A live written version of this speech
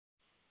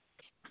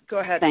Go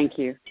ahead. Thank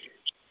you.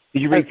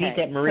 Could you repeat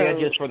that, Maria,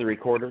 just for the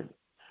recorder?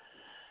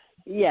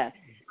 Yes.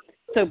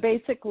 So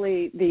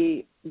basically,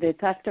 the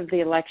theft of the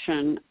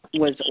election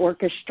was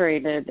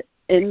orchestrated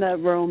in the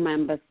Rome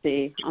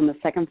embassy on the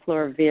second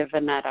floor of Via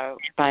Veneto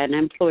by an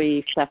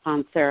employee,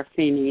 Stefano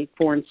Serafini,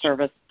 Foreign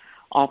Service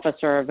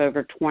officer of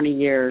over 20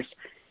 years.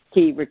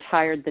 He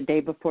retired the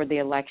day before the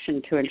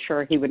election to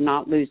ensure he would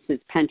not lose his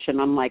pension,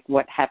 unlike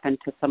what happened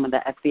to some of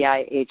the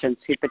FBI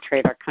agents who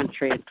betrayed our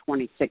country in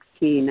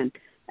 2016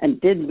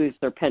 and did lose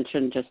their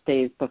pension just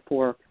days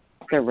before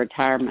their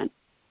retirement.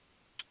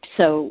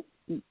 So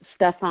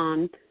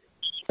Stefano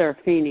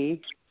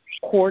Serafini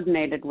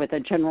coordinated with a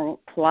General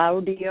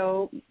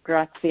Claudio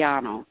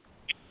Graziano.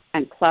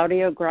 And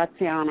Claudio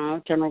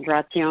Graziano, General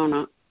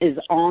Graziano, is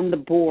on the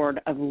board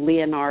of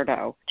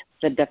Leonardo,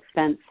 the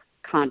defense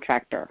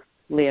contractor.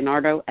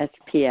 Leonardo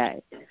SPA.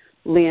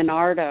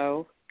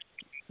 Leonardo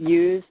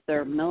used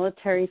their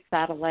military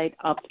satellite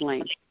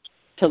uplink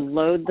to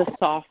load the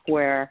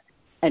software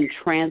and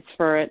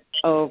transfer it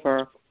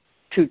over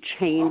to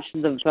change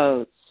the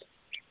votes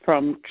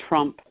from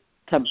Trump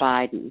to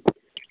Biden.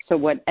 So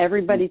what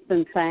everybody's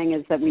been saying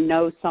is that we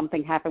know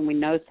something happened,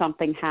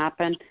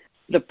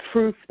 The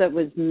proof that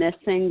was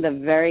missing, the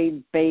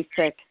very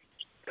basic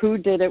who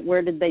did it,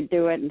 where did they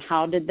do it, and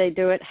how did they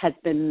do it, has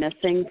been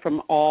missing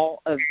from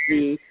all of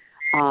the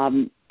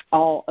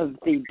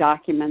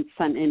documents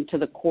sent into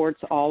the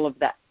courts, all of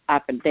the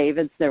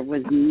affidavits. There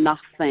was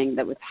nothing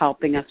that was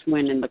helping us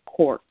win in the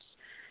courts.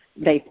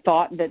 They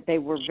thought that they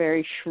were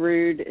very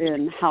shrewd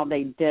in how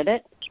they did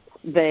it.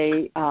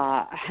 They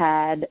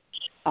had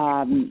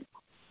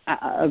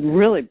a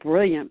really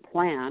brilliant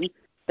plan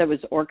that was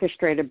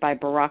orchestrated by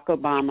Barack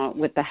Obama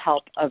with the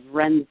help of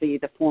Renzi,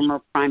 the former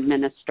prime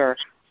minister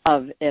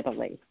of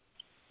Italy.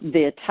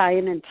 The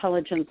Italian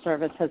intelligence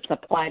service has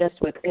supplied us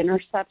with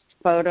intercepts,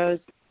 photos,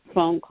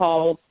 phone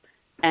calls,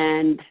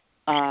 and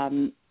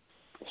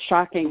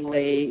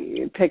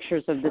shockingly,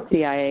 pictures of the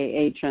CIA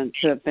agents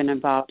who have been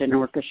involved in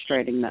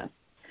orchestrating this.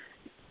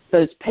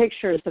 Those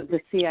pictures of the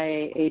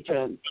CIA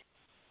agents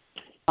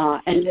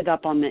ended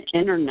up on the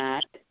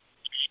internet,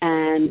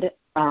 and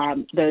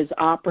those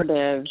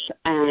operatives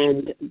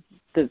and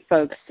the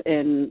folks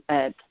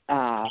at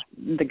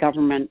the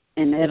government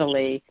in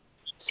Italy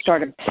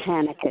started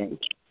panicking,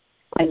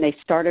 and they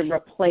started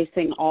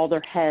replacing all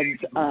their heads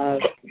of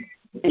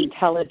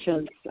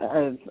intelligence,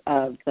 of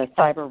the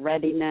cyber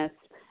readiness,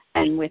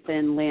 and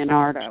within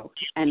Leonardo.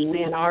 And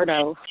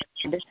Leonardo,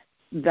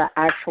 the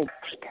actual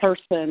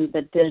person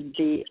that did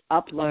the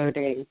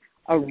uploading,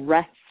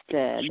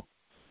 arrested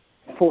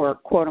for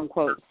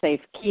quote-unquote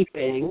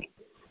safekeeping,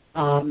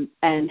 and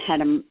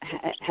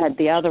had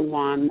the other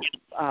one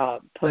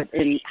put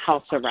in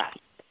house arrest.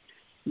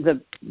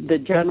 The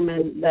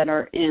gentlemen that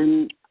are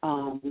in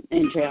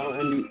jail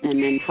and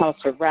in house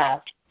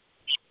arrest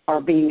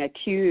are being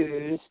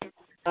accused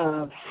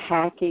of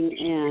hacking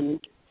in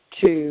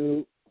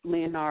to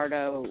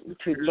Leonardo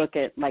to look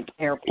at like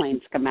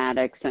airplane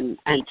schematics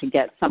and to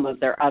get some of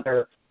their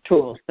other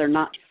tools. They're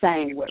not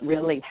saying what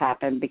really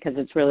happened because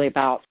it's really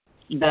about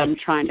them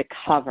trying to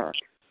cover.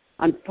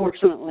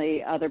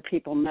 Unfortunately, other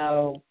people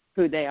know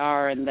who they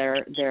are and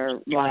their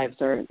lives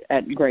are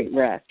at great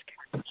risk.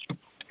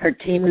 Her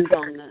team is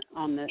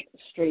on the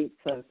streets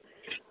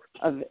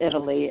of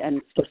Italy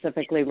and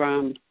specifically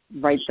Rome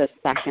right this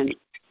second,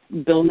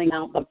 building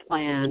out the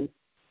plan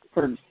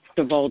for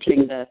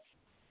divulging this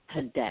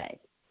today.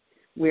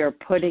 We are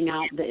putting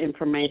out the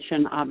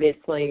information.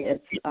 Obviously,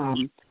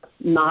 it's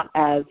not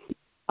as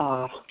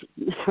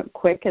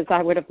quick as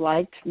I would have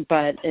liked,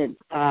 but it's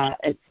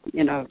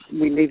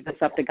we leave this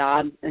up to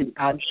God and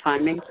God's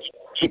timing.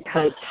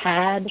 Because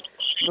had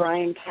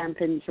Brian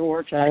Kemp in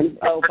Georgia, and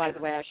by the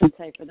way, I should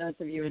say for those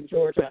of you in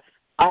Georgia,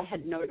 I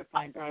had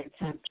notified Brian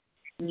Kemp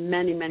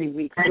many, many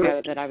weeks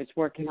ago that I was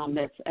working on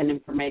this and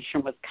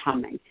information was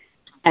coming.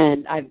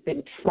 And I've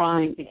been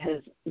trying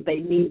because they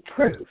need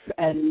proof,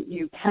 and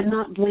you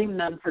cannot blame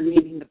them for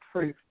needing the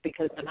proof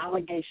because an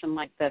allegation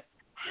like this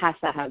has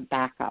to have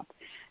backup.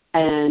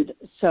 And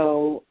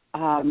so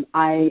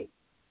I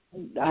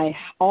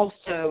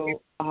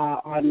also,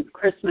 on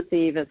Christmas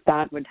Eve, as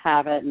God would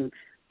have it, and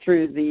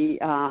through the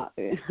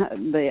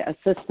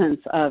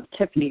assistance of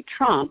Tiffany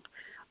Trump,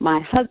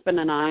 my husband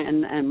and I,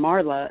 and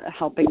Marla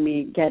helping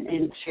me get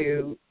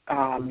into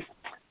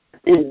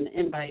an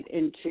invite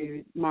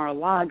into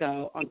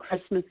Mar-a-Lago on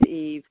Christmas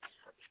Eve,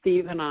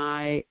 Steve and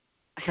I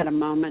had a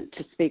moment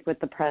to speak with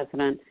the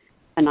president,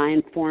 and I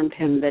informed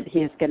him that he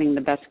is getting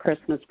the best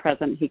Christmas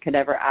present he could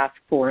ever ask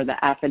for,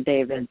 the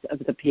affidavits of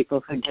the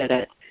people who did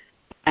it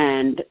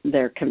and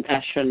their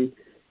confession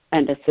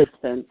and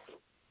assistance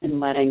in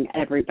letting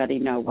everybody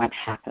know what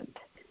happened.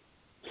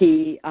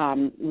 He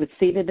was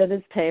seated at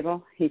his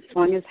table. He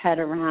swung his head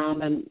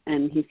around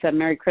and he said,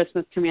 "Merry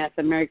Christmas" to me. I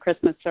said, "Merry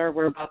Christmas, sir.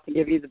 We're about to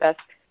give you the best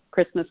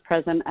Christmas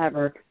present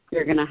ever.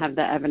 You're going to have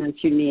the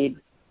evidence you need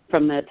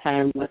from the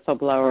Italian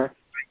whistleblower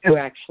who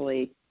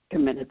actually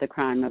committed the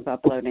crime of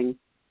uploading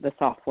the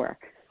software."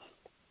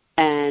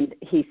 And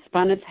he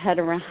spun his head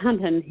around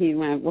and he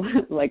went,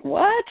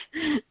 what?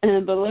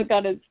 And the look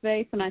on his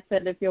face, and I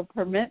said, if you'll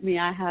permit me,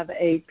 I have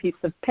a piece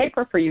of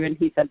paper for you. And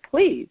he said,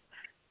 please.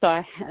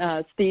 So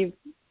Steve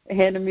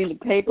handed me the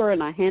paper,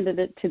 and I handed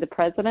it to the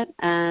president,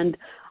 and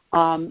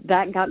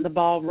that got the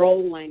ball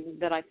rolling,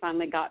 that I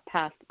finally got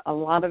past a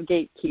lot of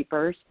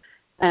gatekeepers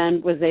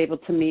and was able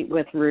to meet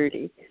with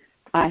Rudy.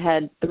 I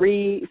had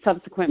 3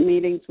 subsequent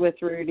meetings with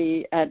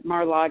Rudy at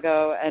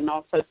Mar-a-Lago and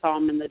also saw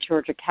him in the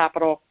Georgia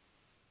Capitol.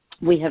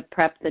 We have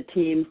prepped the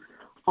team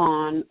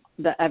on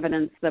the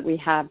evidence that we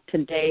have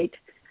to date,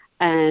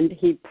 and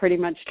he pretty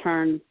much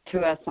turned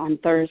to us on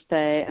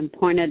Thursday and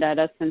pointed at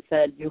us and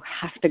said, you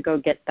have to go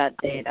get that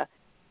data.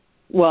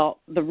 Well,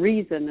 the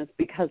reason is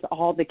because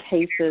all the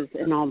cases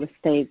in all the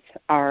states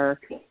are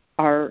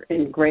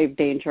in grave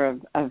danger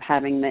of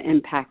having the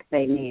impact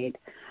they need.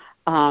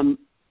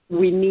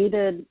 We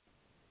needed,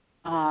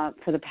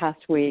 for the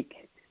past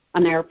week,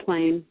 an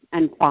airplane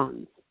and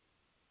funds.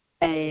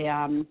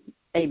 An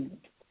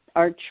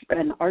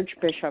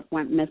archbishop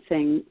went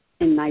missing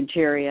in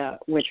Nigeria,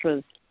 which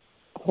was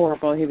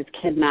horrible. He was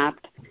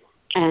kidnapped,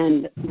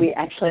 and we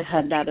actually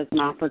had that as an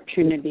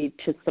opportunity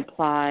to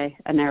supply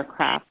an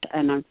aircraft.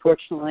 And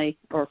unfortunately,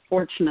 or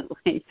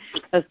fortunately,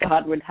 as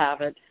God would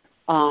have it,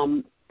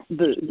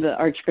 the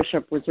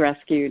archbishop was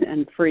rescued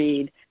and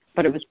freed,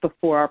 but it was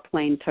before our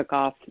plane took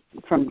off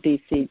from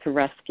D.C. to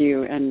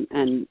rescue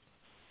and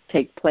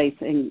take place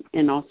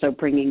in also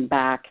bringing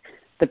back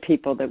the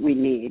people that we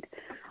need.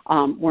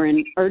 We're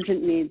in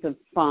urgent needs of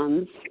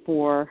funds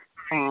for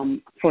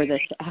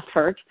this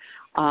effort,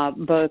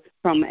 both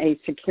from a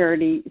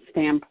security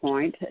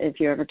standpoint. If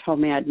you ever told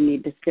me I'd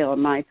need to steal a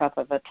knife off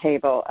of a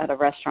table at a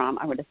restaurant,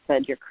 I would have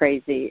said you're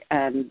crazy.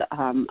 And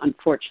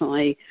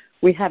unfortunately,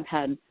 we have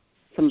had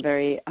some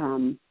very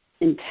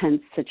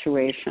intense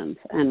situations,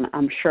 and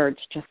I'm sure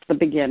it's just the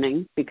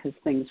beginning because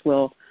things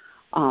will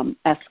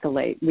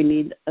escalate. We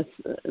need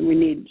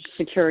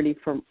security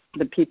for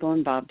the people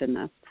involved in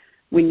this.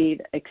 We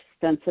need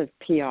extensive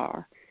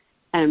PR,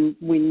 and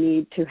we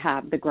need to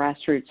have the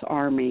grassroots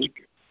army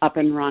up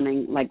and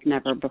running like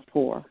never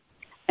before.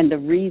 And the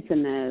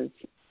reason is,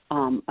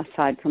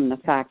 aside from the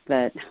fact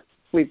that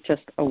we've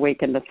just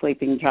awakened a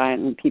sleeping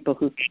giant and people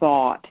who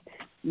thought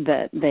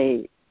that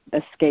they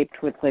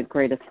escaped with the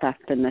greatest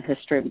theft in the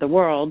history of the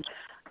world,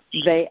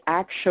 they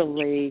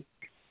actually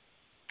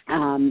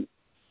have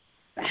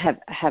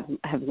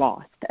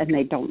lost, and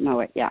they don't know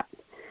it yet.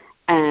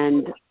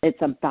 And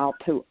it's about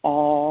to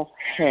all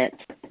hit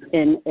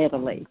in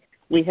Italy.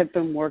 We have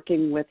been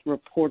working with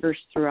reporters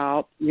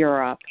throughout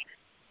Europe,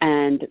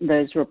 and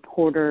those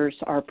reporters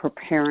are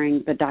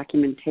preparing the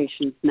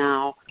documentations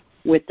now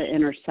with the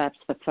intercepts,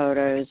 the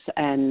photos,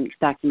 and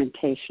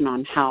documentation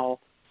on how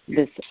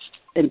this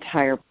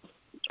entire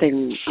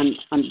thing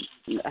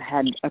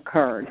had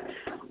occurred.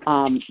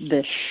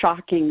 The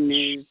shocking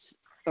news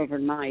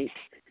overnight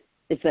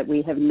is that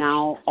we have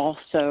now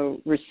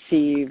also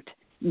received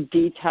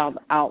detailed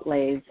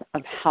outlays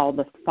of how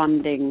the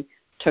funding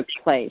took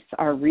place.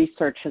 Our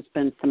research has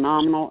been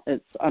phenomenal.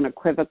 It's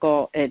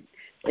unequivocal. It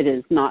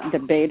is not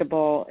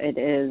debatable. It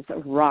is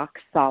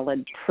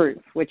rock-solid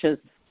proof, which is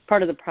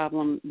part of the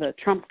problem the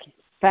Trump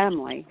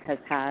family has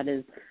had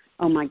is,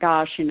 oh, my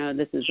gosh,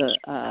 this is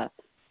a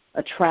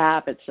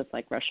trap. It's just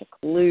like Russia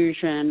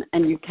collusion.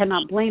 And you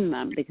cannot blame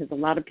them because a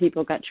lot of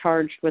people got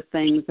charged with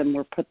things and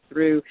were put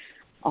through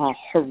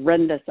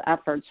horrendous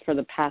efforts for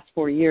the past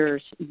 4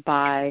 years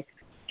by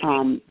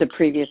the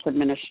previous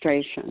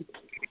administration.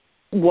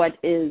 What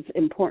is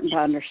important to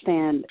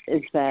understand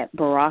is that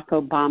Barack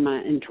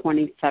Obama in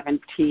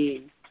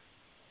 2017,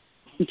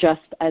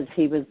 just as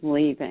he was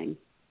leaving,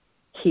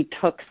 he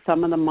took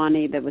some of the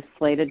money that was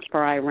slated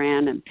for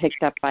Iran and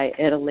picked up by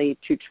Italy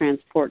to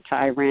transport to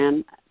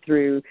Iran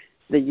through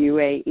the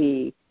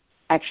UAE,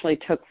 actually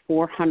took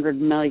 $400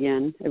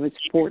 million. It was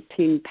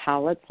 14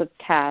 pallets of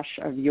cash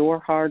of your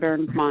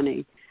hard-earned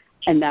money,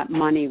 and that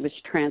money was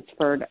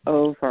transferred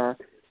over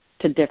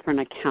to different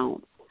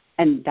accounts.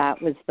 And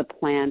that was the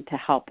plan to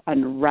help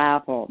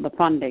unravel the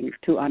funding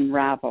to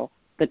unravel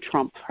the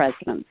Trump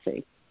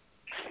presidency.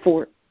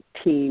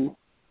 14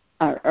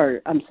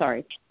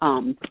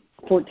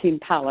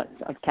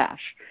 pallets of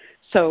cash.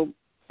 So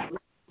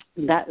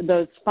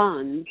those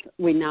funds,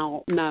 we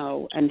now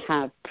know and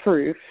have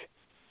proof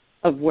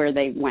of where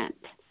they went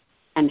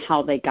and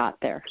how they got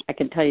there. I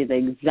can tell you the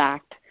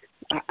exact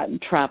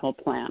travel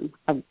plan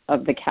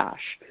of the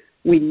cash.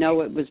 We know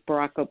it was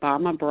Barack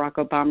Obama. Barack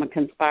Obama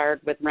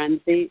conspired with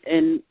Renzi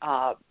in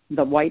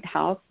the White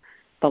House.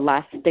 The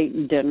last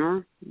state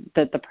dinner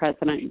that the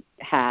president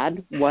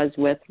had was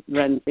with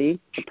Renzi,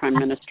 the prime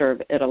minister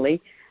of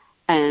Italy,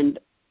 and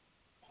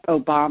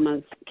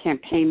Obama's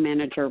campaign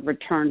manager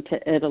returned to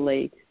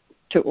Italy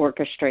to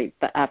orchestrate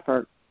the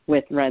effort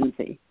with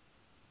Renzi.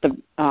 The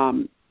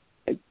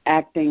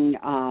acting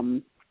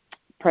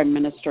Prime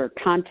Minister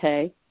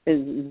Conte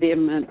is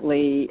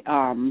vehemently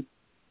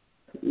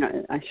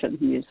I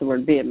shouldn't use the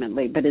word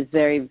vehemently, but is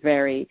very,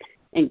 very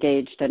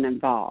engaged and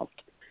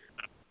involved.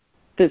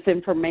 This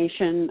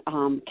information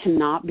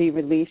cannot be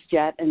released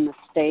yet in the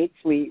States.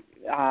 We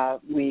are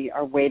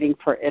waiting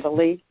for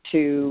Italy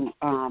to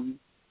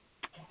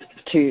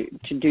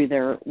do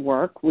their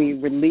work. We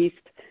released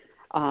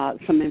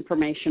some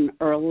information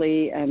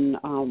early, and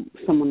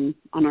someone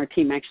on our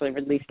team actually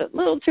released it a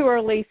little too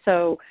early,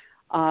 so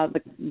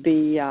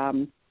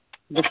the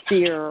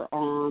fear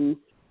on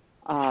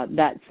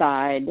that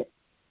side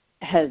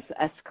has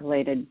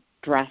escalated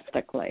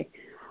drastically,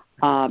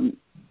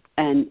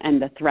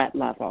 and the threat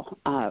level.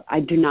 I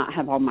do not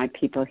have all my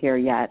people here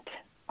yet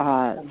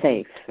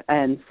safe,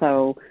 and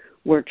so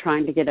we're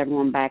trying to get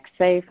everyone back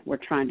safe. We're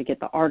trying to get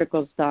the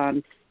articles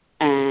done,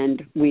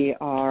 and we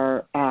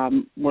are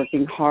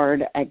working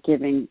hard at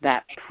giving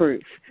that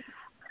proof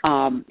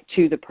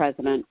to the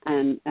president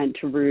and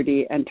to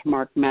Rudy and to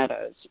Mark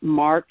Meadows.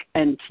 Mark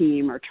and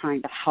team are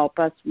trying to help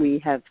us. We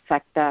have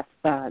SecDef,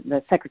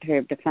 the Secretary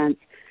of Defense,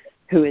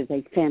 who is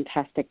a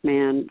fantastic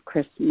man,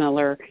 Chris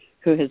Miller,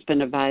 who has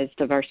been advised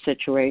of our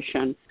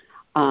situation.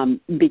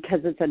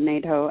 Because it's a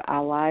NATO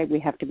ally, we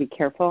have to be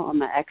careful on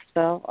the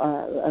exfil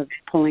of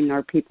pulling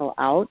our people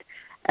out,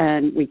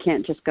 and we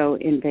can't just go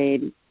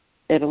invade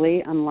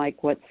Italy,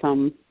 unlike what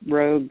some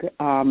rogue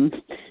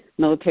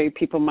military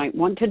people might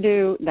want to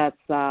do. That's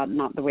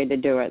not the way to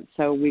do it.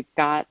 So we've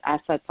got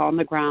assets on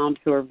the ground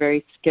who are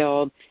very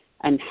skilled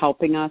and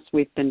helping us.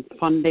 We've been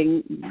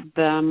funding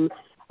them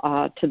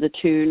to the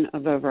tune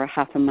of over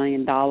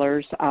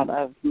 $500,000 out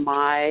of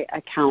my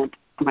account,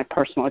 my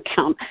personal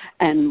account,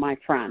 and my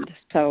friend.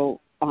 So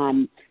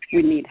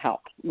we need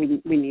help.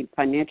 We need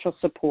financial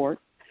support.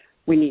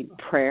 We need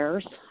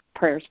prayers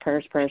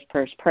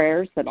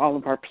that all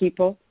of our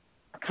people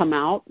come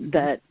out,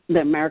 that the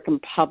American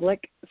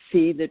public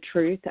see the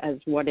truth as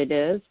what it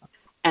is,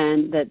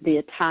 and that the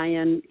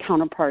Italian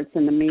counterparts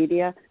in the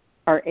media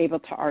are able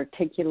to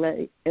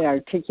articulate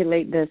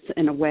this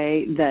in a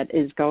way that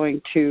is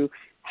going to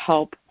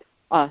help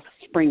us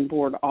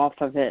springboard off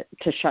of it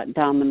to shut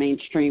down the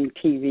mainstream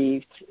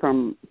TVs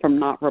from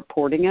not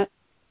reporting it.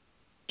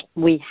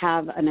 We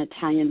have an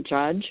Italian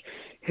judge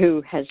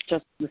who has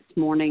just this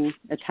morning,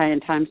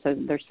 Italian time, so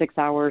they're 6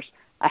 hours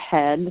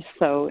ahead,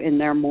 so in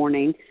their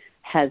morning,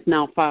 has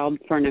now filed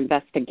for an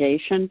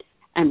investigation,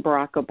 and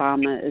Barack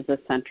Obama is the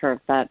center of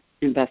that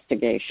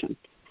investigation.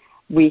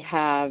 We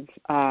have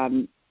a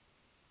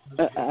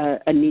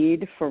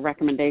need for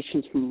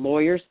recommendations from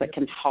lawyers that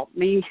can help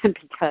me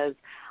because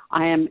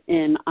I am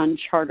in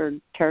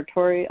uncharted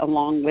territory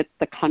along with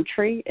the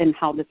country in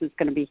how this is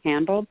going to be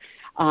handled.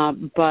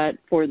 But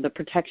for the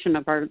protection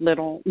of our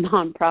little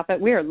nonprofit,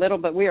 we are little,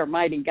 but we are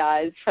mighty,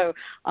 guys. So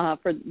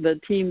for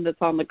the team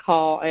that's on the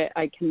call,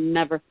 I can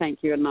never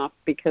thank you enough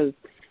because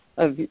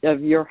of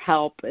your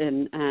help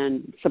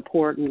and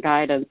support and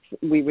guidance.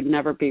 We would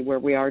never be where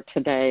we are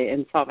today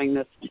in solving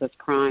this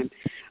crime.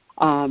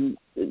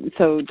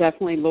 So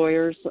definitely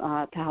lawyers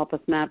to help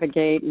us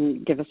navigate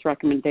and give us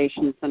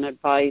recommendations and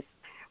advice.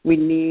 We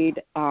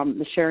need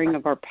the sharing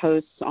of our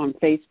posts on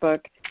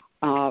Facebook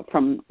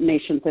from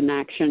Nations in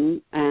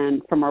Action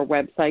and from our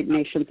website,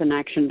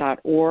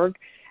 nationsinAction.org.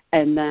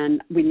 And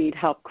then we need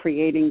help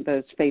creating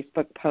those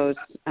Facebook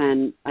posts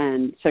and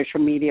social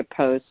media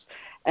posts.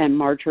 And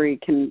Marjorie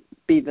can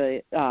be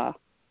the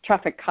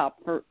traffic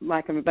cop, for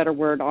lack of a better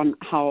word, on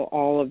how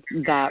all of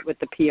that with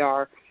the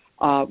PR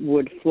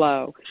would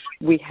flow.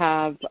 We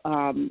have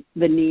the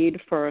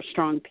need for a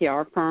strong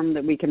PR firm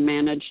that we can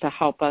manage to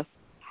help us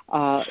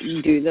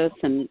do this,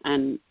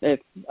 and if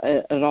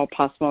at all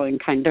possible, in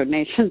kind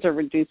donations or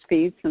reduced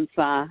fees, since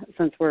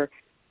we're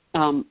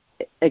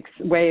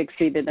way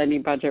exceeded any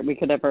budget we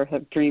could ever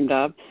have dreamed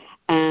of.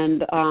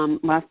 And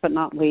last but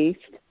not least,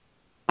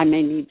 I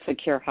may need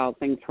secure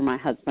housing for my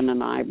husband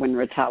and I when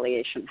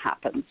retaliation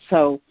happens.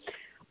 So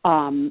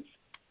that's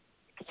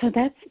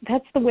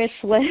the wish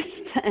list,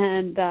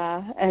 and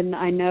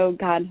I know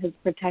God has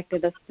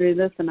protected us through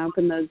this and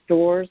opened those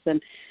doors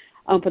and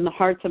opened the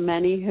hearts of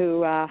many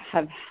who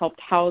have helped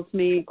house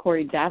me.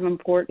 Corey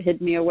Davenport hid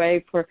me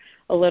away for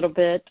a little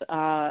bit,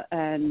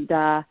 and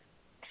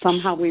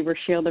somehow we were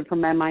shielded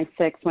from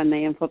MI6 when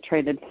they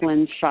infiltrated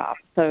Flynn's shop.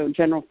 So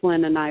General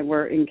Flynn and I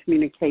were in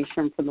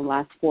communication for the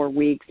last 4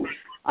 weeks.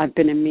 I've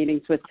been in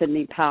meetings with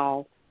Sidney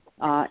Powell.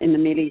 In the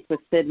meetings with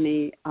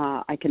Sidney,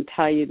 I can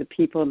tell you the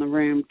people in the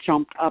room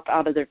jumped up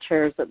out of their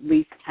chairs at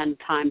least 10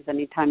 times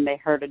anytime they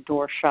heard a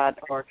door shut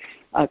or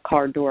a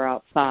car door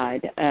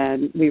outside.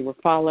 And we were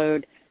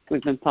followed.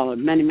 We've been followed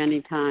many, many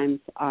times.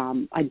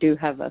 I do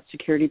have a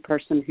security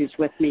person who's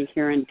with me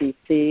here in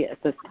D.C.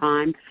 at this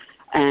time,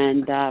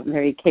 and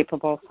very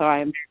capable, so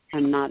I'm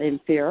not in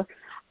fear.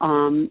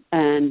 And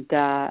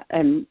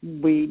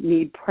we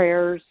need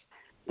prayers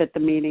that the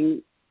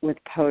meeting with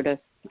POTUS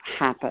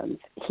happens.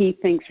 He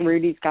thinks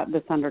Rudy's got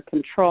this under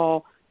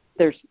control.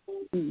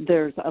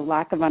 There's a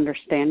lack of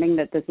understanding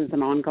that this is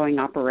an ongoing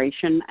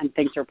operation and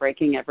things are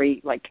breaking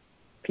every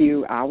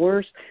few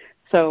hours.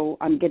 So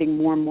I'm getting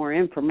more and more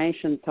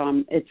information.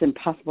 So it's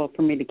impossible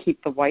for me to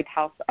keep the White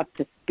House up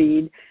to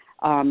speed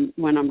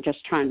when I'm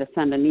just trying to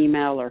send an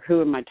email, or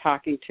who am I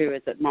talking to?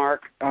 Is it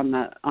Mark on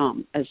the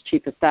as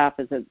chief of staff?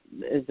 Is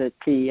it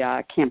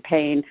the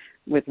campaign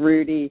with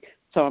Rudy?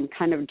 So I'm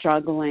kind of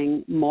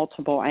juggling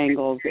multiple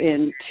angles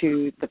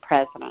into the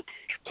president.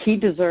 He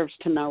deserves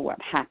to know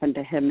what happened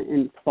to him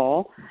in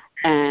full,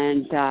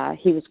 and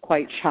he was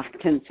quite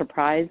shocked and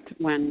surprised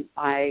when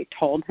I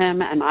told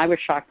him, and I was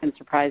shocked and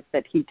surprised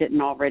that he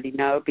didn't already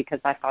know, because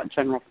I thought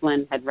General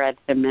Flynn had read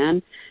him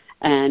in,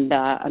 and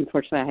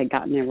unfortunately I had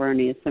gotten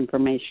erroneous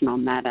information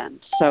on that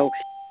end. So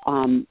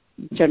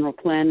General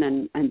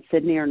Flynn and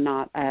Sydney are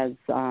not as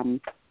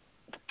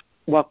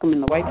welcome in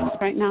the White House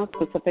right now,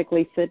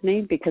 specifically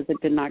Sydney, because it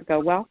did not go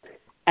well.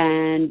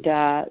 And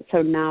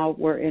so now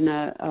we're in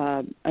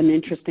an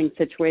interesting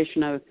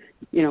situation of,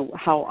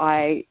 how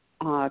I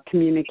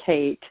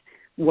communicate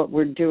what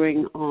we're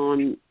doing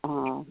on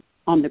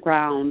the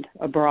ground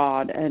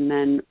abroad, and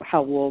then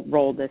how we'll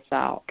roll this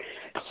out.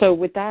 So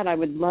with that, I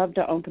would love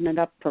to open it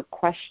up for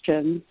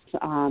questions.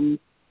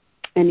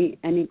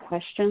 Any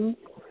questions?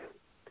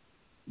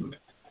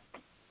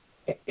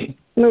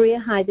 Maria,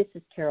 hi, this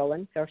is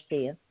Carolyn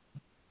Garcia.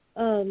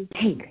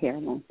 Hey,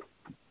 Carolyn.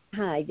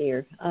 Hi,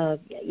 dear.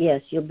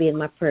 Yes, you'll be in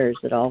my prayers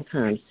at all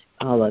times,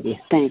 all of you.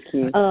 Thank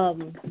you.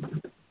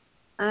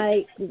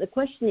 The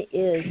question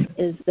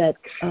is that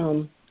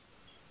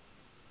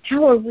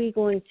how are we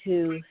going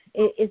to?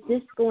 Is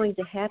this going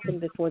to happen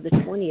before the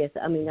 20th?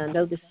 I mean, I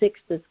know the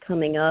 6th is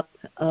coming up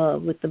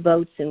with the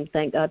votes, and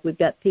thank God we've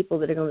got people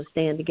that are going to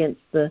stand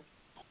against the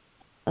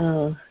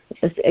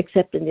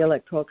accepting the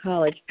Electoral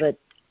College, but.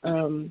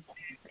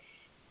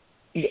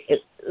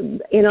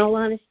 In all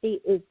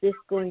honesty, is this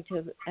going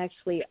to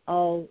actually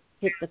all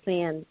hit the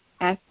fan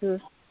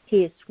after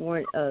he is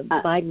sworn?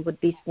 Biden would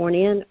be sworn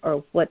in,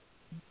 or what?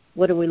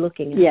 What are we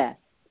looking at? Yes,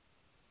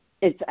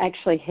 it's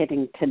actually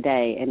hitting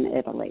today in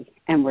Italy,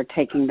 and we're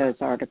taking those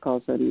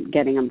articles and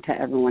getting them to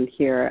everyone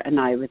here. And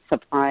I was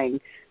supplying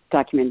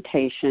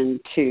documentation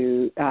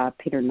to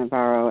Peter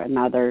Navarro and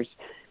others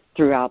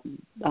throughout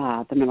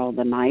the middle of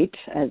the night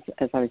as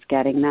I was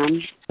getting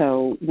them.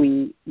 So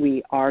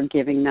we are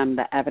giving them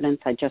the evidence.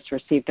 I just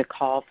received a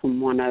call from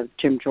one of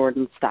Jim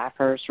Jordan's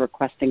staffers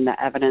requesting the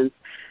evidence.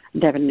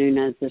 Devin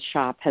Nunes'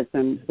 shop has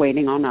been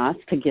waiting on us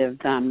to give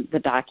them the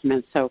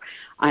documents. So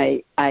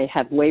I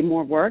have way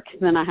more work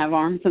than I have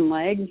arms and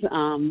legs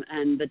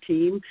and the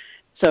team.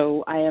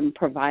 So I am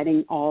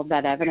providing all of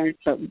that evidence.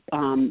 But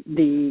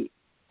the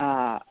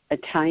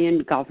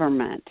Italian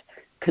government,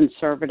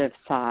 conservative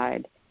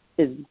side,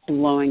 is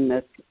blowing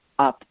this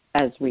up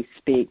as we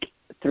speak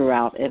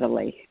throughout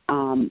Italy.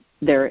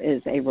 There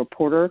is a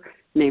reporter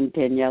named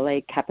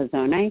Daniele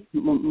Capazzone,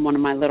 one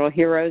of my little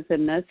heroes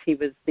in this. He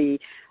was the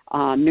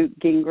Newt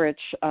Gingrich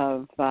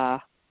of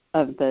the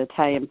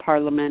Italian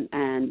Parliament,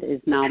 and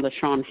is now the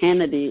Sean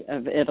Hannity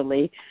of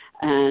Italy,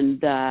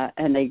 and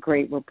a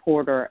great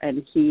reporter.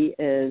 And he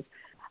is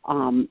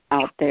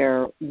out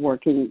there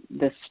working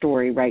this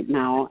story right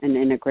now and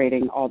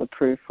integrating all the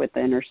proof with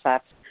the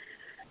intercepts.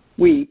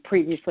 We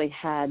previously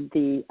had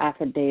the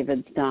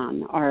affidavits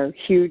done. Our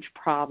huge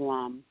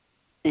problem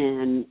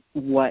in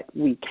what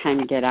we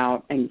can get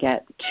out and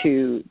get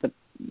to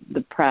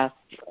the press,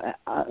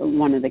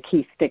 one of the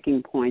key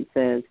sticking points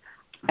is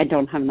I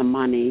don't have the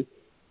money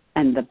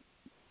and the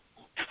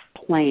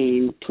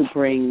plane to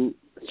bring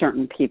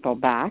certain people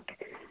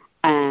back.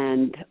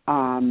 And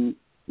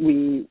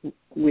we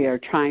are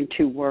trying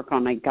to work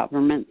on a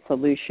government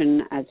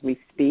solution as we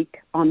speak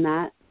on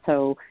that.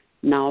 So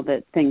now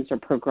that things are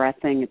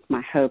progressing, it's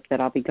my hope that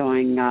I'll be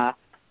going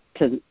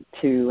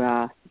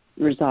to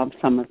resolve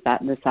some of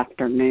that this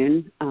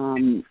afternoon.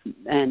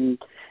 And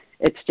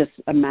it's just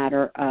a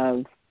matter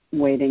of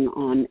waiting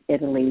on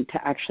Italy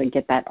to actually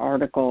get that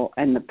article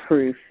and the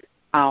proof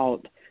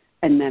out.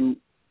 And then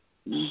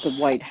the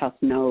White House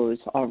knows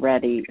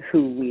already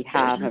who we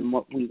have and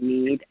what we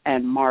need.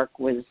 And Mark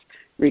was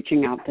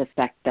reaching out to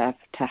SecDef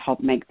to help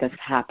make this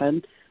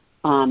happen.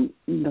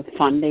 The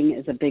funding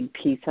is a big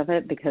piece of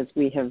it, because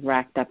we have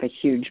racked up a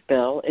huge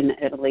bill in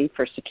Italy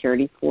for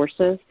security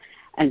forces,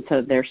 and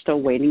so they're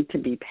still waiting to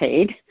be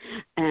paid,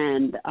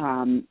 and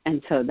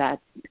so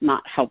that's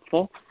not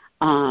helpful,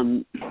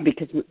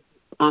 because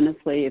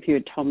honestly, if you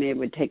had told me it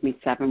would take me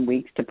 7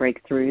 weeks to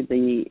break through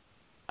the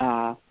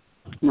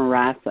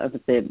morass of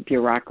the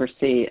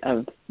bureaucracy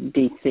of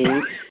D.C.,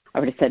 I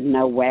would have said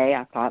no way.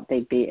 I thought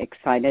they'd be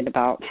excited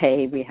about,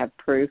 hey, we have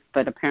proof.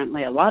 But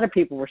apparently a lot of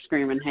people were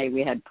screaming, hey,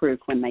 we had proof,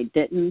 when they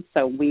didn't.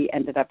 So we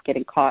ended up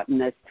getting caught in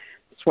this,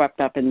 swept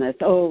up in this,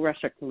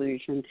 Russia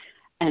collusion,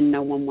 and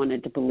no one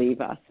wanted to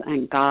believe us.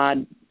 And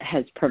God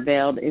has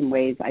prevailed in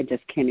ways I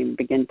just can't even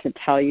begin to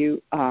tell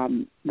you.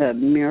 The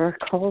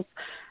miracles,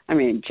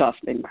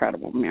 just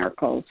incredible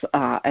miracles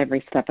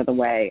every step of the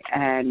way.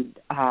 And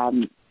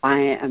I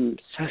am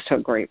so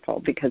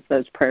grateful, because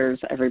those prayers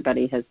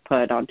everybody has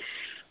put on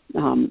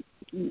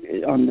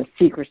the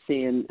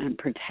secrecy and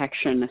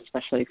protection,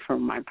 especially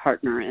from my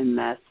partner in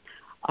this,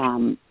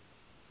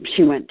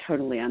 she went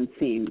totally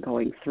unseen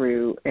going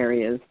through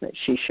areas that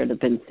she should have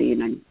been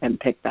seen and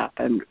picked up,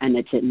 and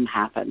it didn't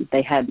happen.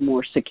 They had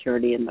more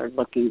security, and they're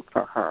looking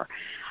for her.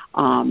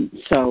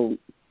 So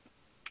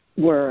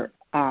we're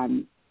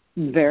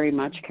very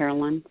much,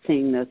 Carolyn,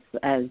 seeing this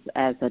as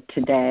a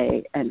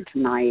today and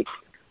tonight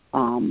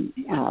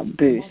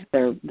boost.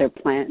 They're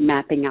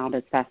mapping out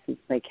as fast as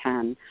they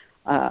can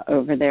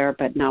over there,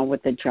 but now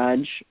with the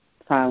judge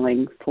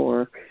filing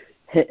for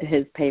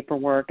his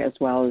paperwork, as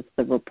well as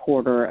the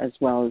reporter, as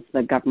well as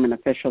the government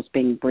officials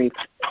being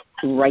briefed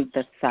right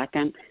this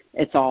second,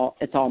 it's all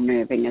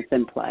moving. It's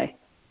in play.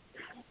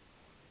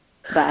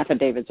 The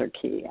affidavits are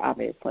key,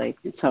 obviously.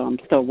 So I'm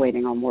still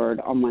waiting on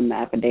word on when the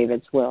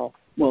affidavits will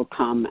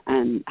come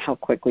and how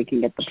quick we can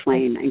get the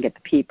plane and get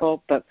the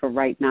people. But for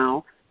right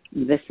now,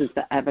 this is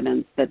the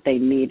evidence that they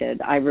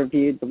needed. I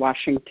reviewed the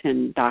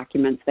Washington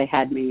documents. They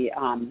had me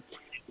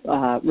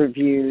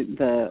review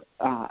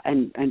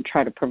and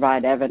try to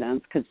provide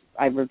evidence, because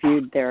I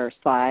reviewed their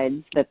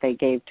slides that they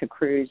gave to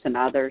Cruz and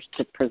others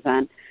to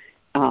present.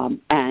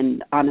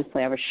 And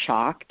honestly, I was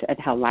shocked at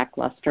how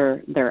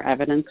lackluster their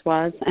evidence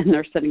was. And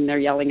they're sitting there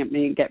yelling at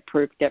me, get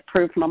proof, get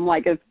proof. And I'm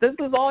like, if this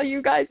is all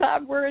you guys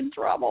have, we're in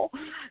trouble.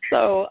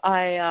 So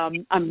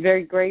I'm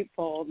very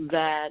grateful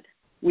that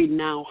we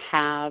now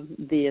have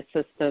the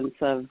assistance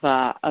of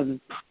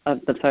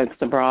the folks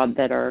abroad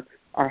that are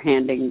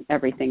handing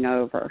everything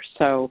over.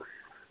 So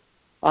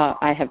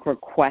I have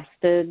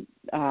requested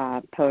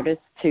POTUS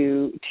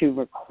to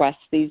request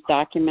these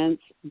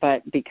documents,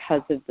 but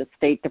because of the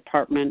State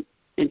Department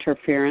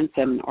interference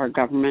and our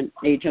government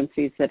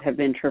agencies that have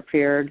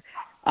interfered,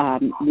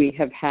 we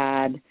have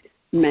had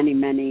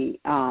many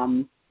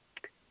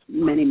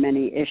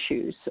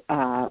issues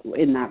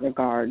in that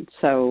regard.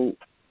 So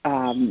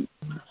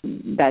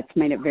that's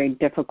made it very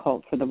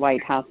difficult for the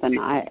White House, and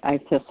I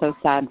feel so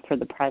sad for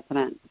the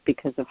president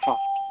because of how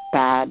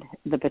bad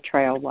the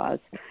betrayal was.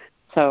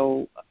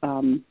 So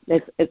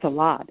it's a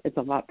lot. It's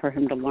a lot for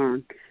him to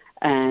learn,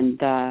 and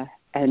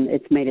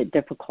it's made it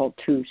difficult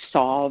to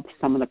solve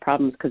some of the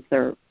problems because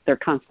they're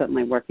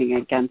constantly working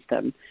against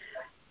him.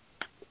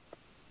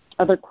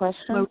 Other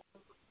questions?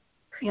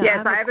 Yeah,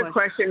 yes, I have a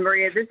question,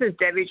 Maria. This is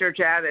Debbie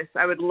Georgatis.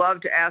 I would love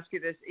to ask you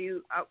this.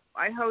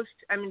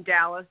 I'm in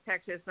Dallas,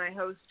 Texas, and I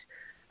host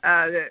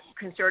the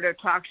conservative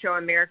talk show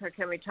America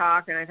Can We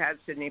Talk, and I've had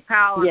Sidney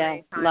Powell.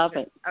 Yeah, love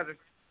it.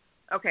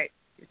 Okay,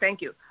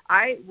 thank you.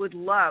 I would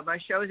love, my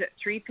show is at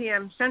 3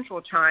 p.m.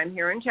 Central Time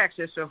here in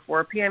Texas, so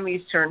 4 p.m.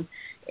 Eastern,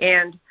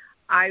 and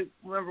I,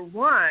 number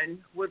one,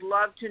 would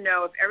love to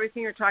know if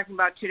everything you're talking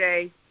about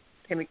today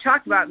can be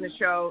talked about in the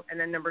show, and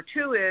then number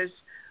two is,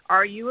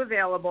 are you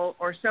available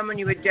or someone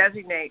you would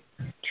designate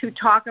to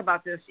talk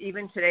about this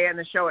even today on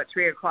the show at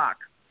 3 o'clock?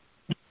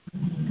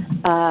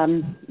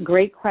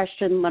 Great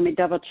question. Let me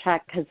double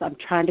check because I'm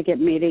trying to get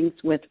meetings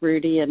with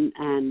Rudy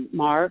and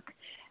Mark,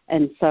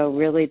 and so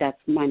really that's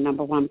my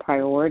number one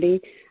priority.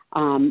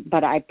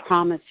 But I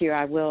promise you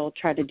I will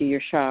try to do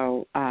your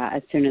show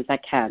as soon as I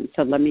can.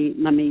 So let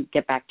me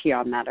get back to you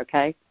on that,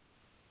 okay?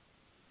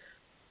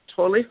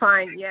 Totally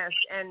fine, yes.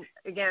 And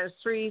again, it's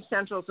 3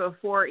 Central, so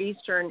 4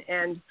 Eastern,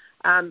 and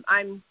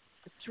I'm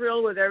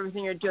thrilled with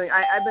everything you're doing.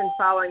 I've been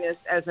following this,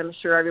 as I'm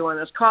sure everyone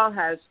on this call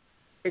has,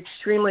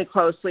 extremely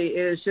closely.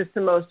 It is just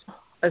the most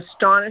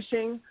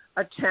astonishing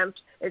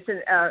attempt. It's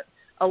an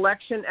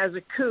election as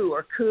a coup,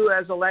 or coup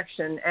as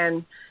election,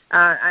 and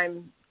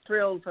I'm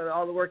thrilled for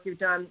all the work you've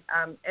done.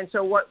 And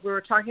so what we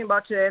were talking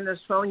about today in this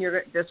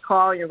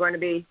call, you're going to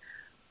be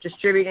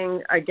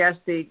distributing, I guess,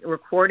 the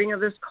recording of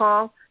this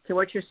call to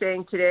what you're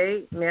saying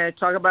today. May I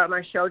talk about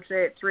my show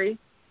today at 3?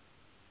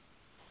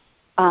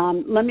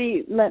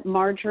 Let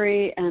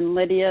Marjorie and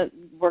Lydia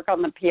work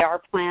on the PR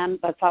plan.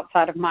 That's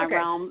outside of my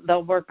realm.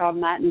 They'll work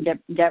on that and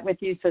get with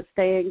you. So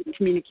stay in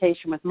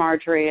communication with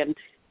Marjorie,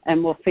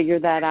 and we'll figure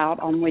that out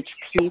on which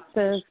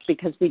pieces,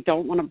 because we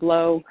don't want to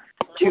blow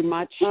too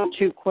much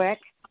too quick.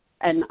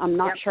 And I'm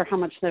not sure how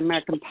much the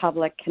American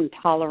public can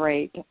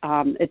tolerate.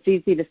 It's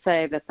easy to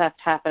say that theft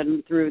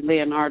happened through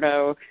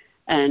Leonardo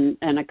and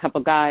a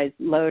couple guys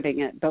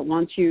loading it. But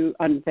once you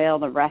unveil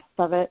the rest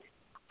of it,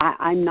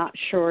 I'm not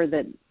sure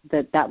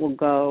that will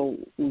go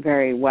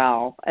very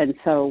well. And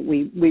so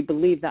we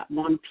believe that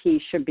one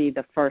piece should be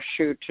the first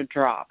shoe to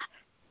drop.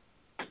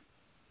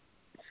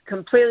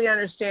 Completely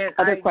understand.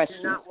 Other questions?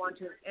 I do not want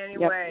to in any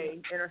way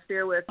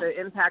interfere with the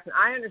impact. And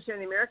I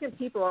understand the American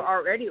people are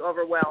already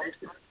overwhelmed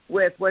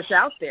with what's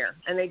out there,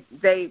 and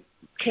they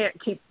can't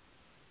keep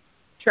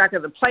track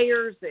of the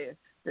players. The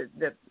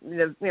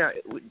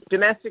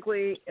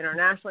domestically,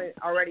 internationally,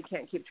 already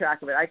can't keep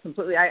track of it.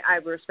 I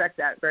respect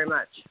that very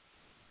much.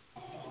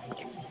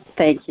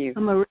 Thank you.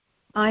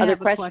 I Other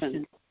have a questions?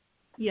 question.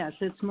 Yes,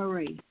 it's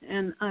Marie,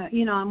 and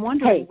I'm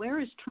wondering where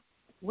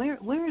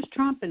is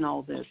Trump in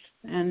all this,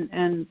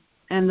 and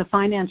the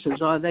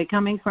finances, are they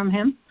coming from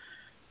him?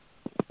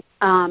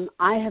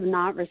 I have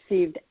not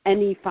received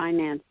any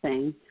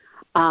financing.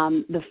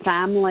 The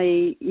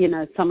family,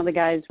 some of the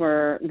guys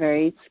were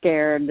very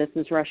scared. This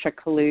is Russia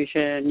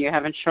collusion. You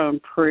haven't shown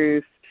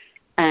proof,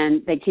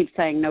 and they keep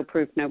saying no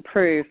proof, no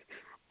proof.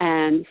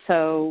 And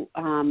so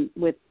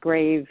with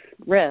grave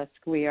risk,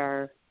 we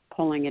are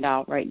pulling it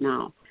out right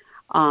now.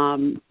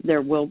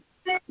 There will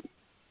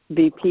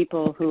be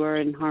people who are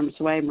in harm's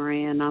way,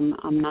 Marie, and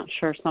I'm not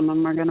sure some of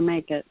them are going to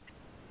make it.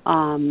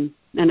 And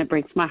it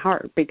breaks my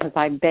heart because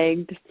I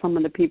begged some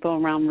of the people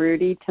around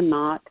Rudy to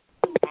not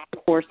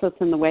force us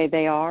in the way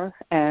they are,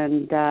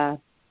 and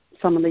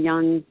some of the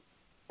young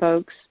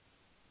folks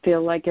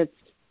feel like it's,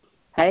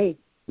 hey,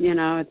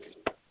 it's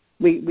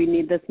we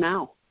need this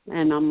now.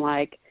 And I'm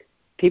like,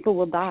 people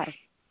will die.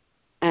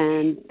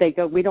 And they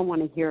go, we don't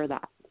want to hear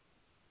that.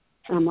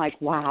 And I'm like,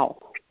 wow.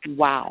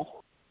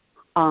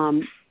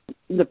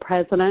 The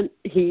president,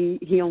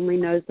 he only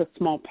knows a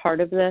small part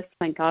of this.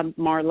 Thank God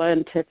Marla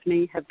and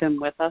Tiffany have been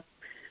with us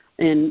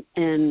in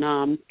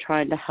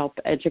trying to help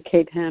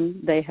educate him.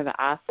 They have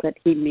asked that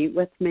he meet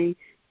with me.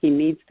 He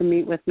needs to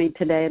meet with me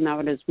today, and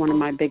that is one of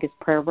my biggest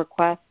prayer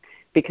requests,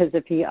 because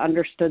if he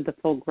understood the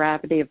full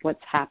gravity of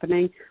what's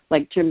happening,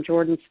 like Jim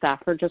Jordan's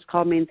staffer just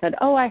called me and said,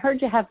 oh, I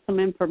heard you have some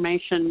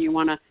information you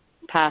want to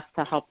pass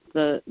to help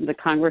the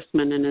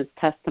congressman in his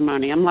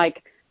testimony. I'm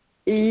like,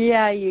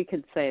 yeah, you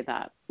could say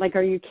that. Like,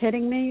 are you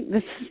kidding me?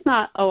 This is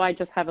not, I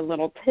just have a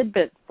little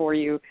tidbit for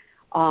you.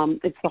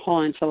 It's the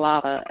whole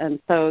enchilada. And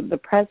so the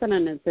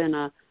president is in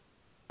a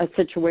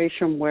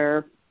situation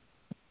where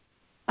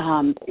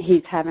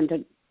he's having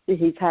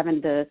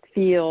to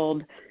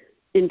field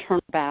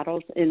internal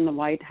battles in the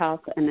White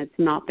House, and it's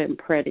not been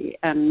pretty.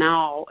 And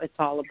now it's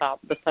all about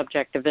the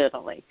subject of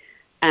Italy.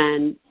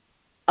 And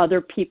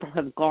other people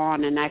have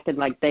gone and acted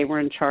like they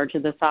were in charge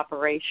of this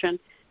operation.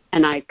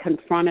 And I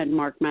confronted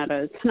Mark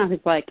Meadows, and I was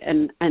like,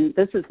 and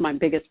this is my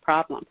biggest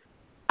problem.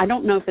 I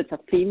don't know if it's a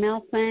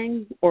female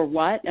thing or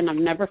what, and I've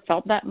never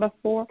felt that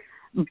before,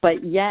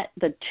 but yet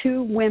the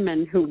two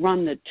women who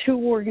run the two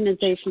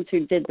organizations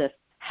who did this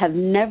have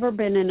never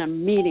been in a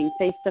meeting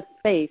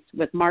face-to-face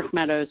with Mark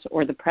Meadows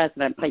or the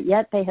president, but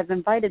yet they have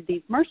invited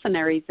these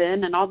mercenaries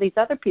in and all these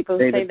other people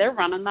who say they're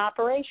running the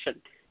operation.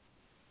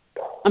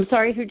 I'm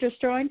sorry, who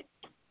just joined?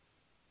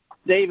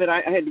 David,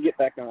 I had to get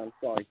back on.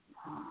 Sorry.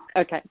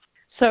 Okay.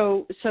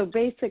 So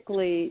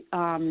basically,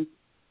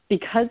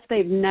 because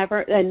they've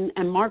never,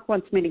 and Mark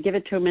wants me to give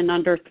it to him in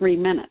under 3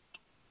 minutes.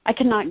 I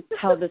cannot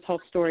tell this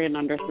whole story in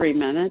under 3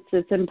 minutes.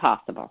 It's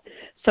impossible.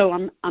 So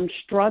I'm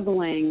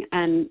struggling,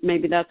 and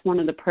maybe that's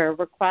one of the prayer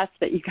requests,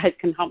 that you guys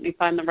can help me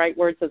find the right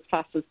words as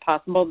fast as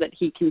possible, that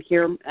he can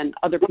hear and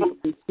other people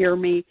can hear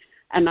me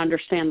and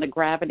understand the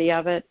gravity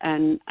of it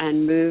and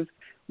move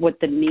what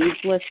the needs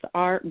lists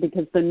are,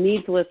 because the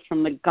needs list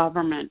from the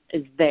government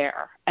is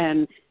there,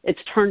 and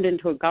it's turned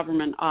into a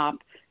government op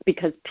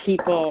because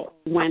people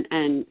went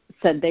and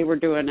said they were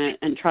doing it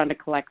and trying to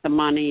collect the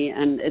money,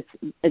 and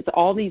it's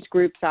all these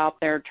groups out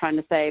there trying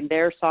to say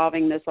they're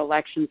solving this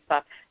election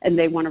stuff and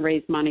they want to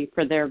raise money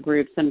for their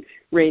groups and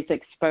raise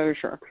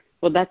exposure.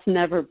 Well, that's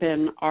never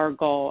been our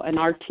goal, and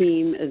our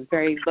team is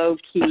very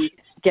low-key,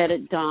 get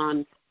it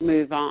done,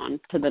 move on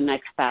to the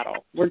next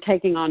battle. We're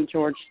taking on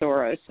George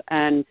Soros,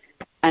 and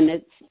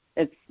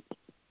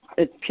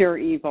it's pure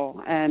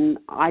evil, and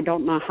I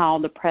don't know how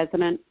the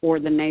president or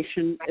the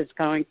nation is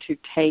going to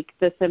take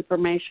this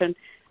information.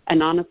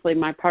 And honestly,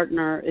 my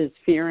partner is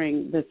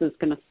fearing this is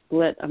going to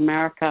split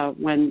America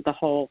when the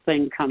whole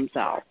thing comes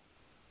out.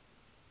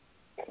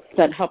 Does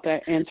that help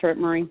answer it,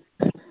 Marie?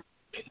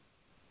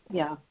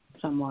 Yeah,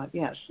 somewhat,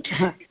 yes.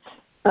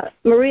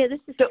 Maria, this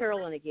is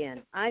Carolyn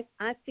again. I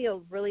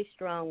feel really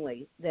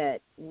strongly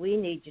that we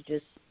need to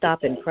just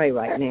stop and pray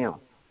right now.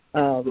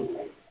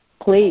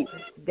 Please.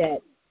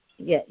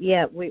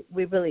 Yeah, we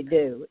really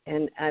do.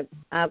 And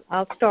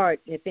I'll start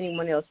if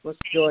anyone else wants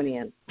to join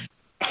in.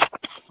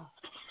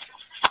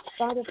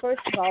 Father,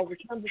 first of all, we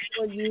come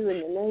before you in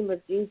the name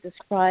of Jesus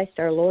Christ,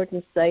 our Lord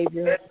and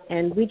Savior,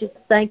 and we just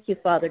thank you,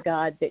 Father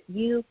God, that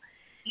you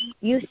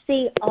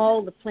see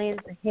all the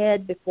plans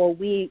ahead before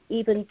we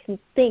even can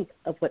think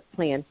of what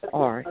plans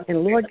are.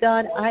 And Lord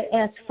God, I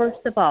ask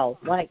first of all,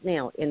 right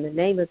now, in the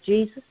name of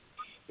Jesus,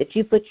 that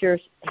you put your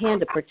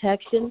hand of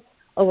protection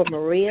over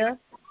Maria,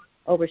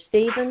 over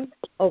Stephen,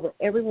 over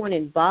everyone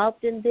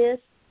involved in this,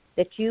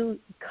 that you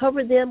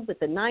cover them with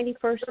the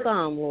 91st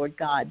Psalm, Lord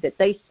God, that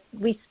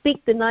we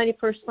speak the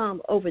 91st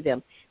Psalm over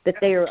them, that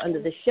they are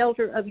under the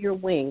shelter of your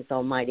wings,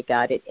 Almighty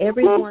God, that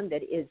everyone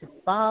that is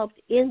involved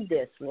in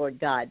this, Lord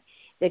God,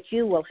 that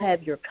you will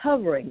have your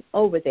covering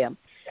over them.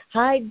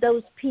 Hide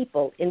those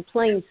people in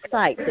plain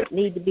sight that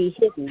need to be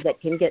hidden,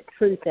 that can get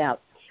truth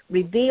out.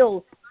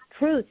 Reveal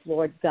truth,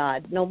 Lord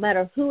God, no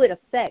matter who it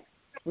affects.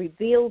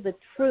 Reveal the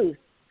truth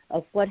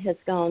of what has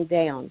gone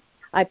down.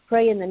 I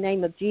pray in the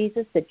name of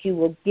Jesus that you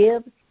will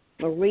give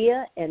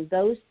Maria and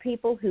those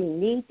people who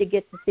need to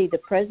get to see the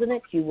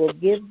president, you will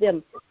give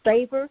them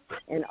favor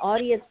and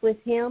audience with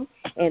him.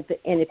 And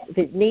if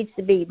it needs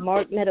to be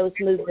Mark Meadows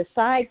moved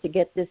aside to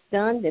get this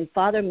done, then,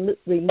 Father,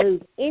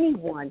 remove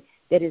anyone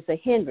that is a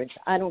hindrance.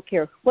 I don't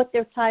care what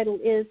their title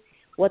is,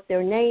 what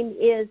their name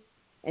is,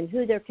 and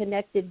who they're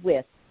connected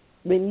with.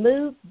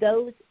 Remove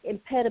those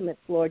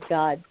impediments, Lord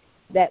God,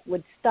 that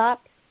would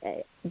stop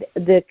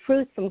the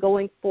truth from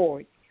going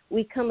forward.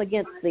 We come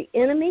against the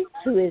enemy,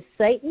 who is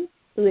Satan,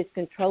 who is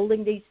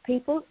controlling these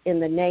people, in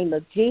the name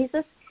of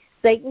Jesus.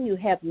 Satan, you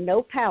have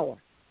no power.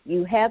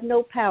 You have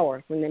no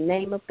power when the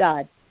name of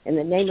God and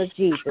the name of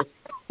Jesus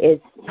is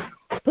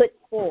put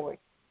forward.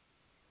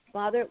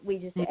 Father, we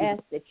just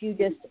ask that you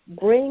just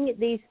bring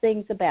these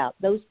things about.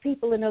 Those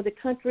people in other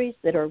countries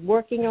that are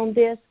working on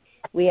this,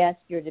 we ask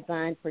your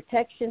divine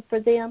protection for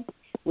them.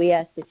 We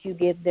ask that you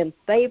give them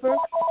favor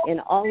in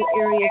all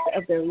areas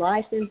of their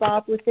life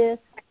involved with this.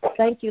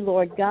 Thank you,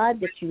 Lord God,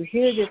 that you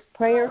hear this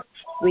prayer.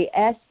 We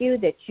ask you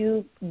that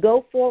you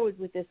go forward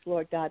with this,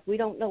 Lord God. We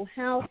don't know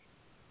how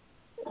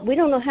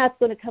it's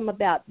going to come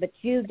about, but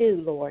you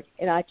do, Lord.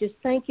 And I just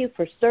thank you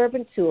for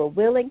servants who are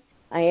willing.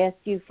 I ask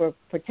you for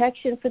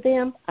protection for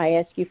them. I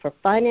ask you for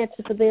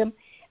finances for them.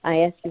 I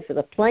ask you for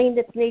the plane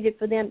that's needed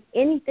for them.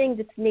 Anything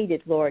that's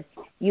needed, Lord,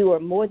 you are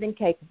more than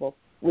capable.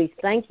 We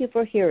thank you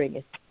for hearing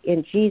us.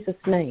 In Jesus'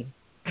 name.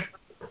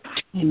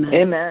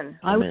 Amen.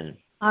 Amen.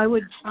 I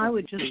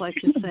would just like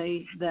to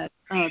say that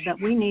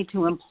we need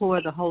to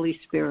implore the Holy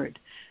Spirit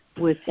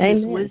with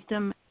his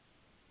wisdom.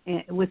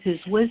 With his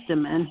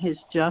wisdom and his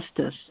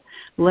justice,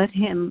 let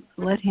him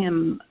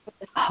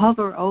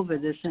hover over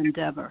this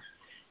endeavor,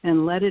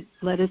 and let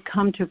it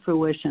come to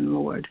fruition,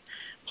 Lord.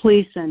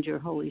 Please send your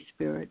Holy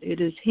Spirit. It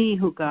is He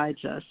who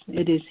guides us.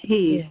 It is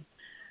He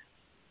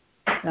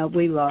that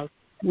we love.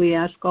 We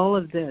ask all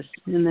of this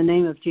in the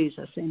name of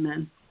Jesus.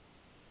 Amen.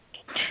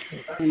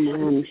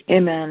 Amen.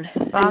 Amen.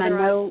 Father, and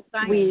I know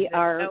we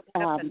are.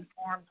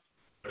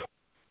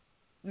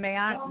 May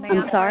I?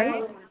 I'm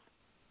sorry.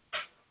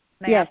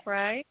 May I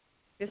pray?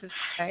 This is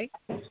Kay.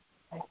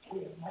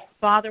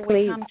 Father,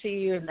 we come to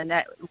you in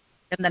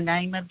the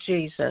name of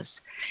Jesus,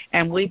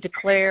 and we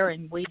declare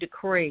and we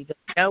decree that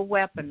no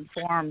weapon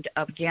formed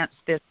against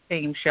this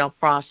team shall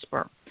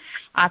prosper.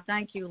 I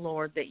thank you,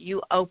 Lord, that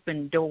you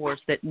open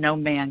doors that no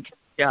man can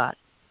shut.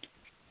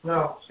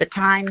 No. The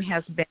time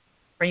has been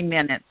 3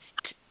 minutes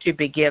to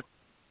be given.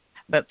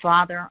 But,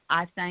 Father,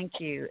 I thank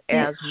you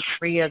as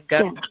Maria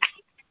goes to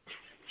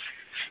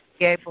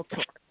be able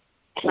to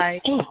play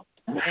and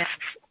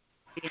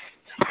the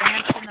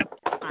expansion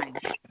of time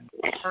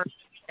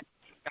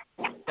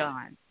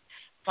done.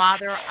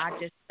 Father, I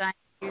just thank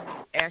you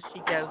as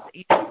she goes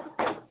in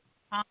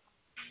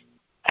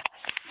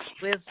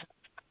with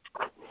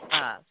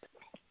us.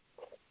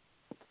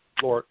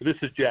 Lord, this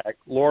is Jack.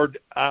 Lord,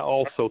 I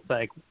also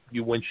thank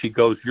you when she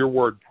goes. Your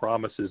word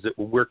promises that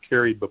when we're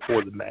carried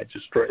before the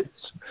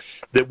magistrates,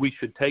 that we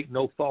should take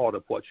no thought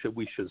of what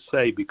we should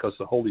say, because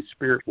the Holy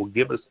Spirit will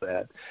give us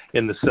that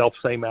in the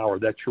self-same hour.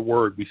 That's your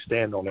word. We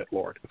stand on it,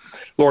 Lord.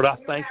 Lord, I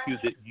thank you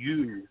that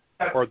you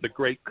are the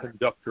great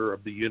conductor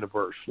of the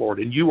universe, Lord,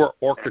 and you are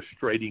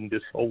orchestrating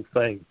this whole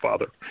thing,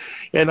 Father.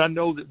 And I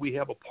know that we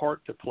have a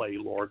part to play,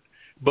 Lord,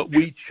 but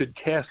we should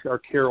cast our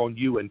care on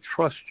you and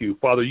trust you.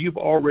 Father, you've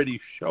already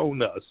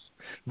shown us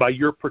by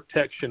your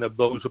protection of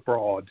those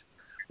abroad,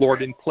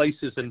 Lord, in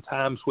places and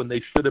times when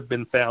they should have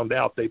been found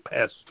out, they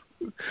passed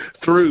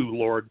through,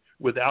 Lord,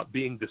 without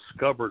being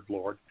discovered,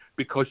 Lord,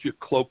 because you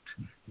cloaked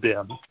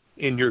them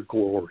in your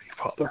glory,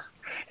 Father.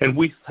 And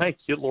we thank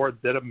you, Lord,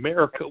 that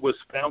America was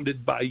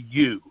founded by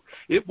you.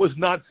 It was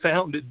not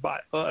founded by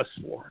us,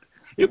 Lord.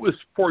 It was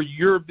for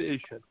your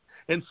vision.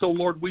 And so,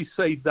 Lord, we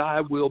say,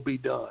 thy will be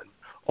done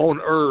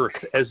on earth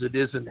as it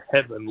is in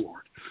heaven,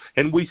 Lord.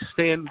 And we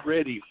stand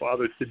ready,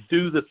 Father, to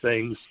do the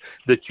things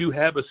that you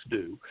have us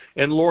do.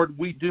 And, Lord,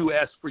 we do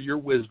ask for your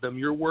wisdom.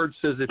 Your word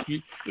says, if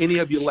any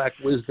of you lack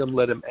wisdom,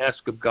 let him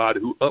ask of God,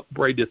 who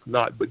upbraideth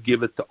not, but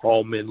giveth to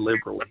all men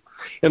liberally.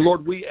 And,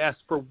 Lord, we ask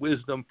for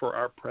wisdom for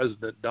our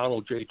president,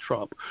 Donald J.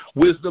 Trump,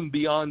 wisdom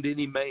beyond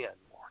any man.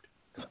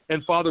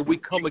 And, Father, we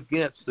come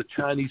against the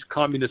Chinese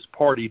Communist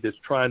Party that's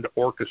trying to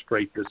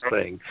orchestrate this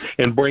thing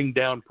and bring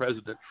down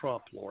President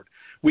Trump, Lord.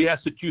 We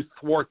ask that you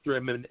thwart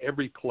them in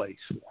every place,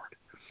 Lord.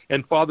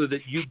 And, Father,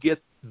 that you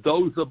get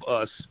those of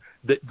us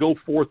that go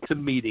forth to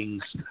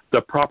meetings,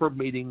 the proper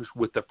meetings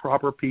with the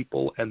proper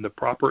people and the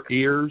proper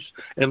ears.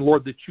 And,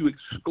 Lord, that you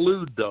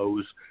exclude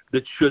those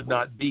that should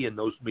not be in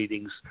those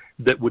meetings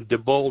that would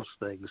divulge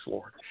things,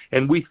 Lord.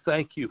 And we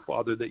thank you,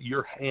 Father, that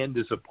your hand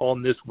is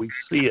upon this. We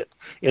see it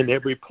in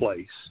every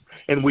place.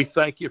 And we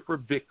thank you for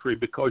victory,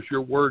 because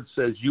your word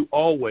says you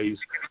always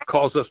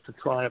cause us to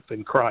triumph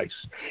in Christ.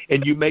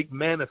 And you make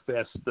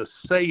manifest the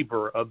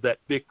savor of that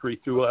victory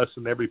through us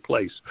in every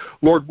place.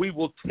 Lord, we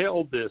will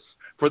tell this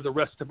for the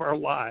rest of our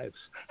lives,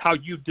 how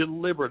you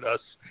delivered us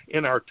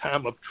in our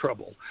time of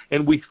trouble.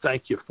 And we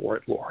thank you for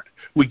it, Lord.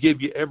 We give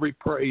you every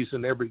praise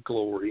and every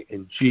glory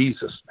in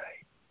Jesus'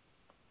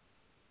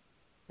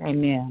 name.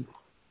 Amen.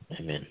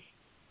 Amen.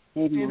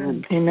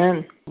 Amen.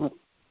 Amen. Well,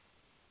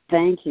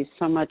 thank you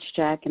so much,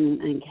 Jack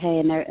and Kay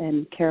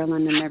and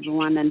Carolyn and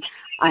everyone. And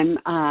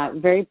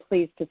I'm very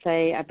pleased to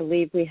say I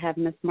believe we have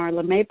Miss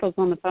Marla Maples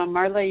on the phone.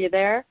 Marla, are you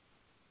there?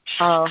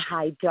 Oh,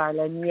 hi,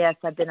 darling. Yes,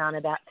 I've been on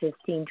about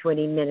 15,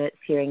 20 minutes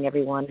hearing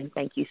everyone, and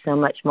thank you so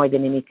much more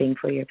than anything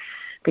for your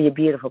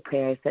beautiful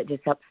prayers that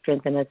just help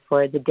strengthen us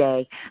for the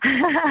day.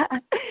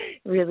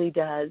 It really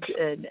does.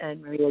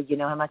 And Maria, you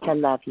know how much I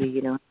love you.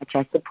 You know how much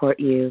I support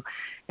you,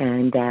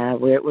 and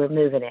we're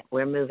moving it.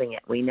 We're moving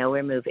it. We know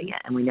we're moving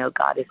it, and we know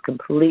God is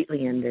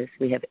completely in this.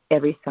 We have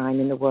every sign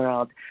in the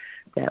world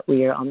that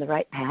we are on the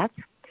right path,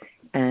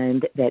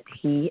 and that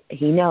He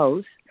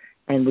knows,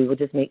 and we will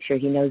just make sure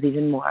He knows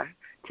even more.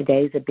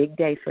 Today is a big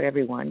day for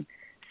everyone.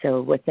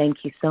 So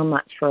thank you so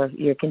much for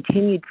your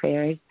continued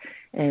prayers.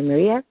 And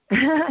Maria,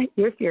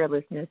 your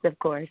fearlessness, of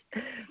course.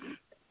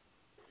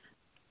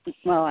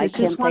 Well, I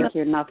can't thank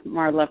you enough,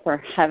 Marla,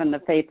 for having the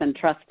faith and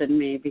trust in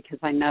me, because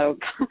I know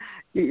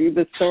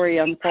the story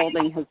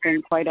unfolding has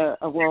been quite a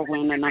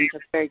whirlwind, and I'm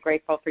just very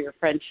grateful for your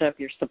friendship,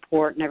 your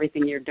support, and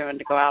everything you're doing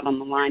to go out on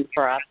the line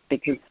for us,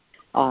 because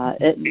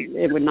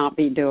it would not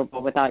be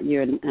doable without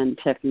you and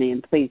Tiffany.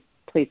 And please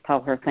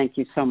tell her thank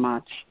you so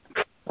much.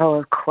 Oh,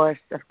 of course.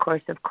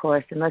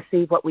 And let's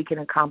see what we can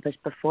accomplish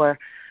before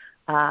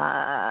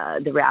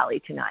the rally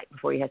tonight,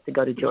 before he has to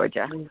go to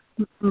Georgia.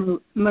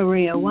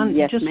 Maria, one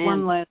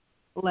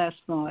last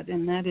thought,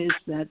 and that is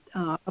that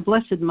a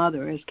Blessed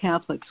Mother, as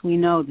Catholics, we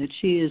know that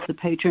she is the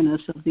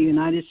patroness of the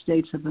United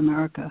States of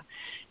America,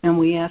 and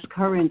we ask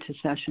her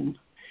intercession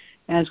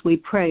as we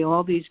pray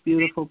all these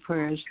beautiful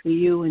prayers for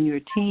you and your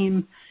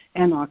team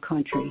and our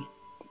country.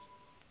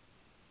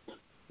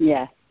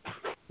 Yes.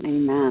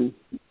 Amen.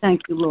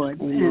 Thank you, Lord.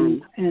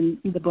 Amen. And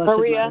the Blessed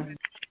Mother.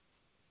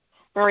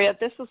 Maria,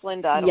 this is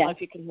Linda. I don't know if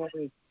you can hear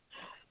me.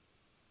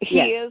 He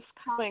is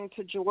coming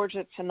to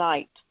Georgia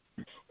tonight,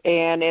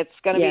 and it's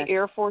going to be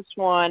Air Force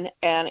One,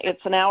 and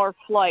it's an hour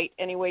flight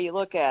any way you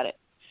look at it.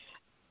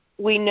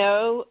 We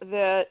know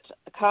that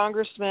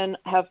congressmen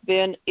have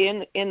been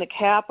in the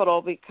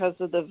Capitol because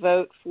of the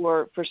vote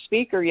for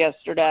Speaker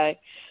yesterday,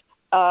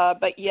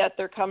 but yet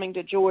they're coming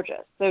to Georgia.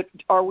 So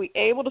are we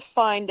able to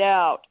find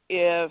out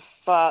if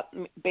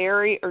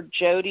Barry or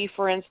Jody,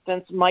 for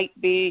instance, might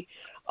be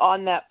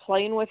on that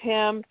plane with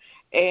him?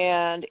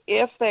 And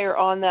if they're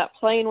on that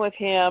plane with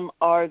him,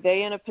 are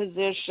they in a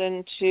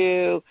position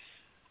to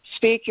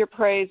speak your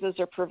praises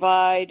or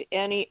provide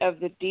any of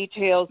the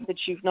details that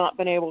you've not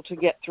been able to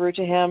get through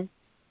to him?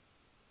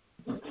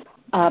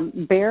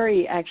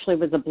 Barry actually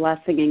was a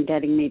blessing in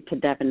getting me to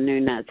Devin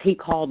Nunes. He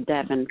called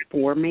Devin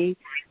for me,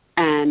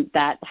 and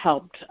that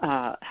helped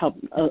a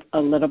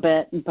little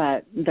bit,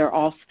 but they're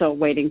all still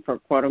waiting for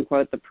quote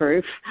unquote the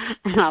proof.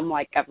 And I'm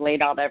like, I've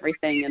laid out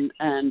everything,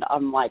 and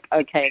I'm like,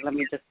 okay, let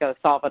me just go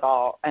solve it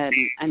all, and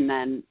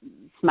then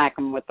smack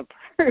them with the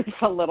proof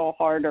a little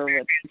harder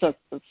with just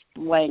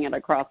laying it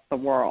across the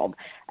world.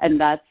 And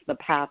that's the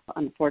path,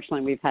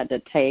 unfortunately, we've had to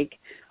take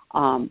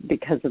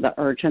because of the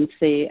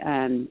urgency,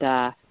 and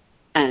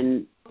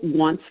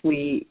once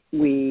we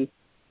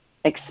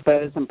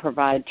expose and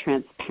provide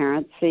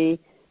transparency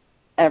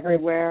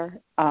everywhere,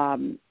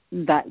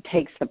 that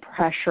takes the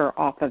pressure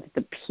off of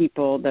the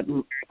people that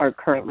are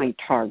currently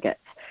targets.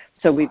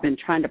 So we've been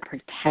trying to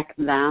protect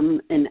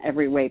them in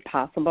every way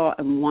possible.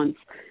 And once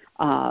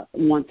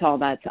all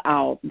that's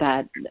out,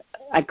 that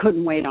I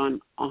couldn't wait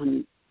on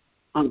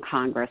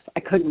Congress. I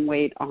couldn't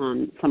wait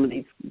on some of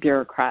these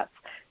bureaucrats,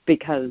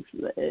 because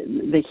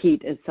the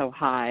heat is so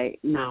high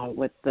now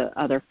with the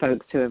other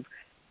folks who have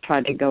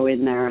tried to go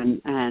in there,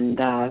 and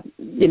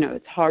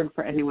it's hard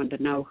for anyone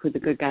to know who the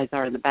good guys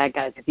are and the bad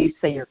guys. If you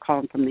say you're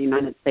calling from the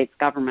United States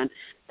government,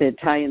 the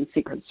Italian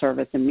Secret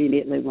Service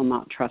immediately will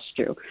not trust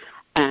you,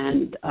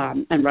 and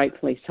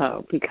rightfully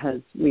so,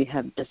 because we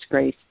have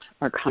disgraced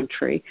our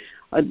country,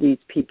 these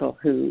people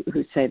who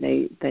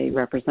say they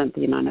represent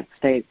the United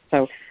States.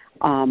 So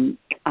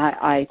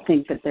I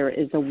think that there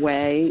is a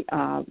way,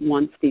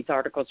 once these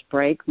articles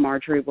break,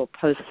 Marjorie will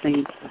post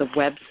things to the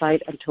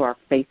website and to our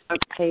Facebook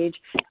page.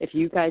 If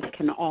you guys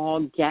can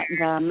all get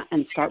them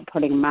and start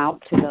putting them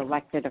out to the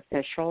elected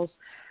officials,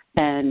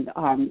 and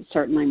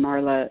certainly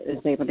Marla is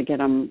able to get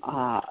them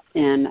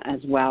in as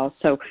well.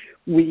 So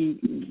we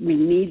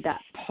need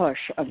that push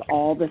of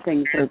all the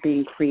things that are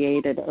being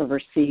created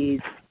overseas.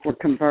 We're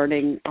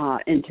converting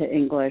into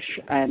English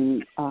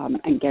and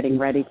getting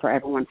ready for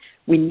everyone.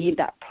 We need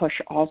that push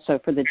also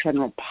for the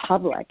general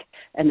public,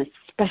 and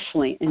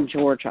especially in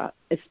Georgia,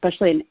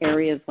 especially in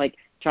areas like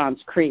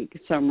Johns Creek.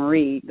 So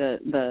Marie,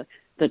 the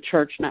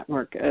church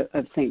network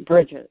of St.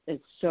 Bridget is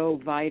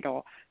so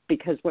vital,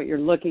 because what you're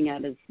looking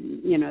at is,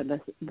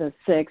 the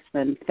 6th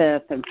and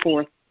 5th and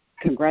 4th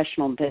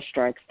congressional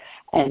districts,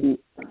 and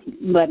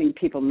letting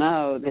people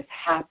know this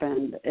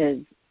happened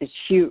is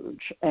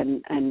huge,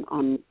 and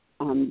on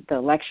the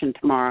election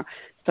tomorrow.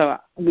 So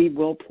we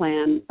will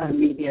plan a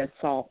media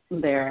assault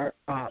there,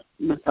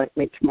 most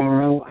likely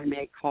tomorrow. I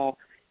may call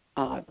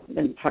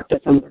and talk to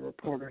some of the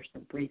reporters to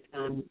brief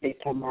them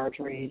based on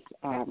Marjorie's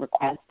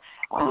request.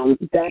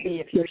 Debbie,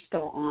 if you're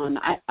still on,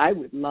 I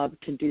would love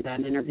to do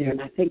that interview,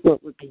 and I think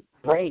what would be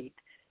great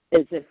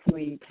is if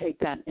we take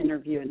that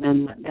interview and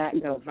then let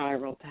that go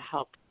viral to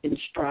help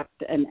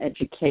instruct and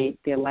educate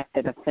the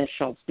elected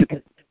officials,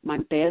 because my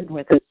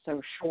bandwidth is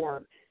so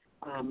short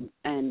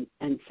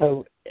and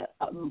so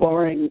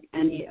barring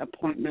any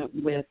appointment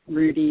with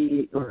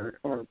Rudy or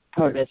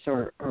POTUS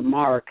or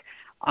Mark,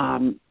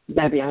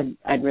 Debbie,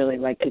 I'd really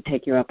like to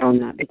take you up on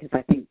that because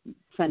I think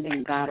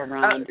sending that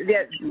around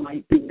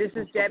might be. This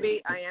is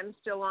Debbie. I am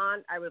still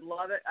on. I would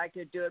love it. I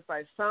could do it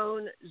by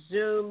phone,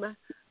 Zoom,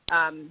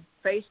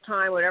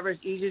 FaceTime, whatever is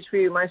easiest for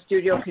you. My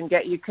studio can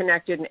get you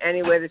connected in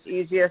any way that's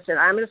easiest. And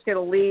I'm just going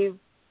to leave.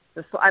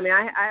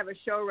 I have a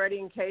show ready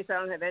in case I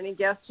don't have any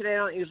guests today. I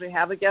don't usually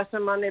have a guest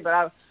on Monday, but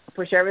I'll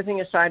push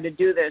everything aside to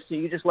do this. So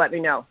you just let me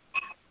know.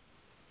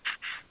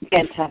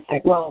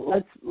 Fantastic.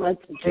 Well,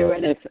 let's do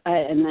it.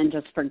 And then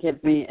just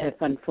forgive me if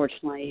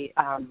unfortunately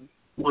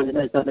one of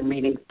those other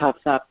meetings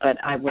pops up. But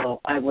I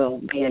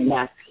will be a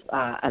yes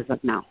as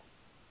of now.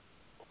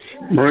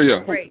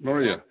 Maria. Great.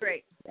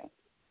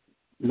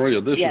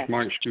 Maria, this is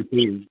Mike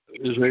Stupini.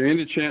 Is there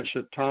any chance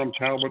that Tom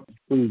Talbot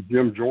and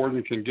Jim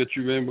Jordan can get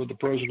you in with the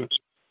president?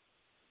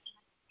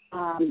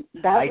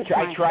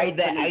 I tried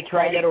that. I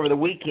tried that over the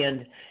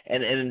weekend,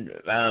 and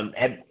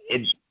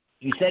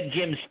you said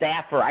Jim's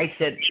staffer.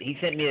 He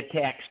sent me a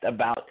text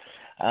about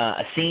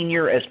a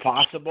senior as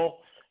possible.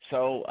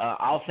 So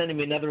I'll send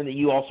him another one that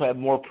you also have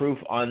more proof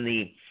on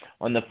the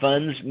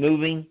funds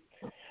moving.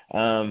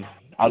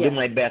 I'll do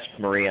my best,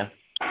 Maria.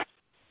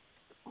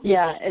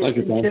 Yeah,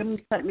 Jim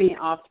sent me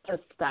off to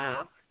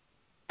staff.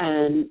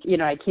 And,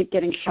 I keep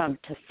getting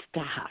shoved to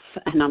staff,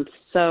 and I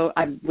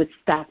was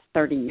staff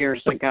 30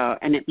 years ago,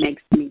 and it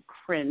makes me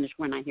cringe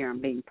when I hear I'm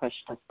being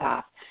pushed to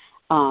staff.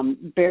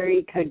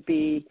 Barry could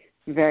be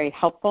very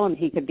helpful, and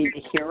he could be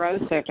the hero.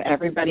 So if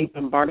everybody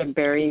bombarded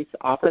Barry's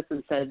office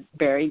and said,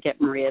 Barry,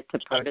 get Maria to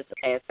POTUS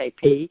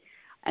ASAP,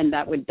 and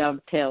that would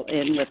dovetail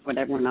in with what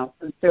everyone else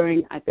is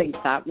doing, I think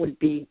that would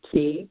be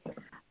key.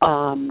 We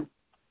got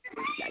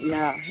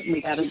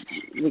to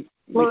see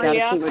what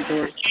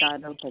doors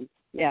got open.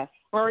 Yes.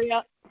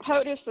 Maria,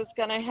 POTUS is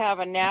going to have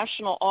a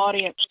national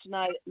audience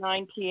tonight at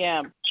 9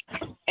 p.m.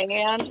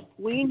 And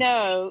we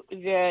know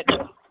that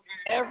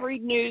every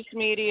news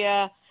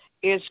media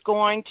is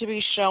going to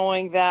be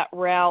showing that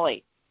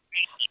rally.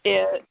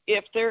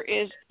 If there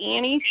is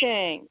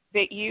anything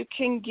that you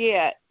can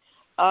get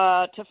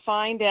to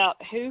find out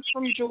who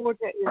from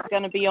Georgia is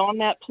going to be on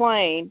that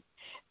plane,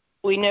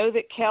 we know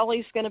that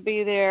Kelly's going to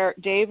be there.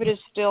 David is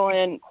still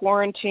in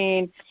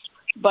quarantine.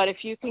 But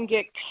if you can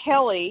get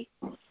Kelly,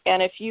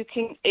 and if you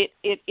can,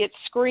 it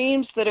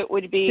screams that it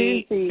would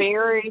be Susie.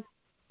 very.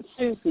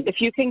 Susie, if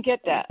you can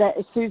get that.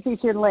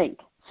 Susie's your link.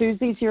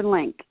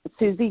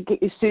 Susie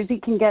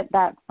can get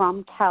that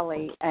from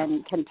Kelly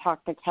and can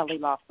talk to Kelly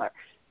Loeffler.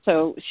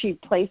 So she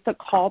placed a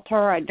call to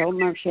her. I don't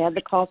know if she had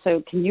the call.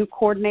 So can you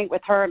coordinate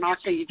with her? And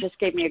also, you just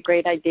gave me a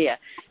great idea.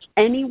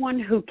 Anyone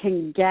who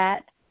can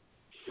get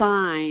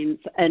signs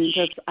and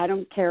just, I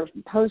don't care,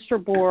 poster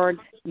board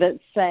that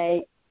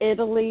say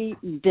Italy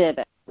did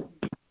it.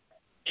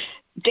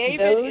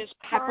 David is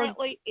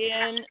currently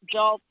in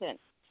Dalton.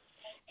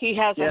 He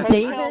has a hotel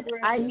David,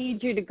 I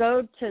need you to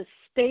go to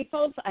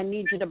Staples. I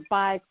need you to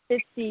buy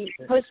 50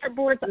 poster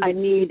boards. I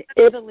need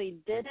Italy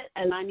did it,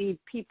 and I need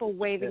people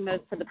waving those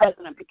to the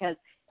president because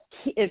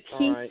if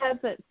he says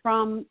it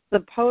from the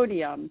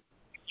podium,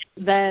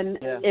 then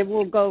it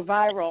will go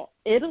viral.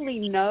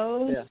 Italy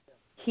knows.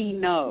 He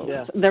knows.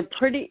 Yeah. They're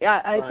pretty.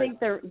 I think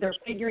they're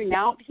figuring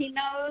out he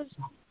knows.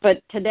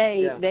 But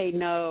today they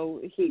know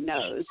he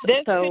knows.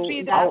 This could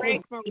be the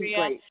break,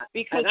 Maria,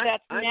 because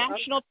that's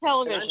national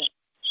television.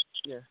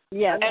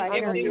 Yes, and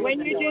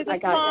when you do the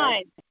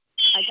sign,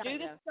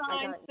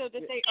 so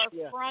that they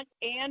are front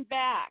and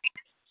back,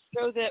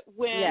 so that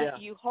when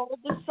you hold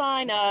the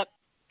sign up,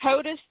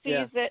 POTUS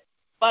sees it,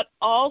 but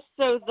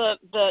also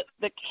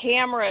the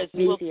cameras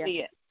will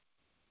see it.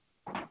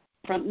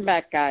 Front and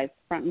back, guys.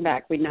 Front and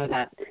back. We know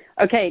that.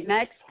 Okay,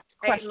 next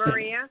question. Hey,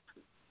 Maria.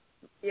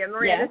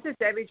 Maria, this is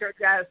Debbie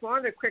Georgiadis. One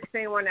other quick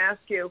thing I want to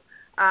ask you.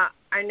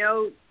 I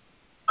know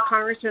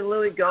Congressman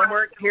Louis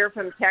Gohmert here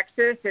from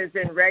Texas is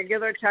in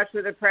regular touch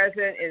with the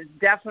president, is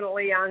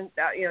definitely on,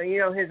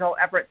 his whole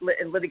effort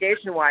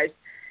litigation-wise.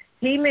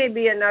 He may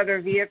be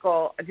another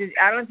vehicle. I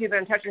don't know if you've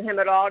been in touch with him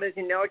at all. Does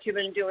he know what you've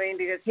been doing?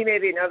 Because he may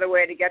be another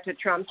way to get to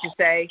Trump to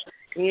say,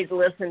 you need to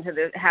listen to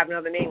this, have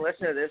another meeting,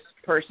 listen to this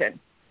person.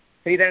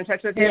 Have you been in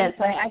touch with him? Yes,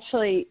 I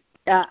actually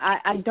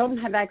I don't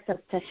have access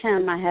to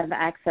him. I have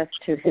access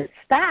to his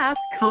staff,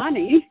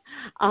 Connie.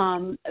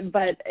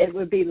 But it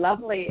would be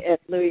lovely if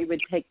Louis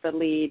would take the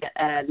lead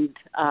and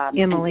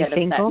Emily get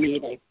us that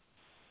meeting.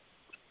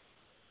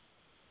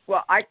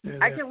 Well, I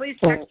can at least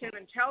text him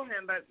and tell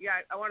him, but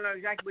I want to know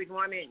exactly what you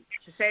want me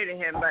to say to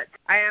him. But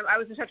I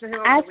was in touch with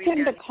him over the weekend.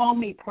 Ask him to call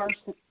me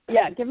personally.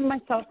 Yeah, give him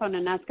my cell phone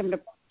and ask him to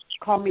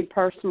call me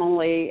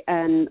personally.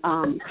 And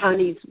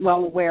Connie's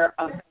well aware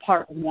of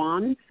part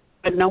 1.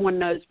 But no one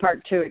knows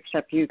part 2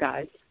 except you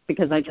guys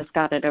because I just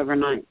got it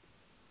overnight.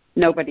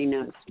 Nobody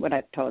knows what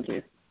I've told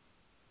you.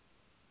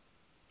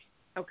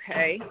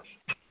 Okay.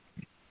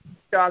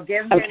 So I'll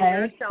give him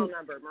your cell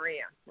number,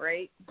 Maria,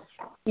 right?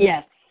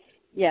 Yes.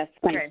 Yes,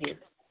 thank you.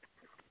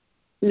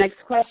 Next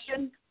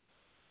question?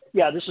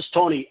 Yeah, this is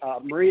Tony.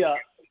 Maria,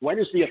 when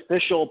is the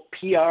official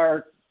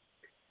PR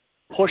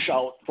push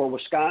out for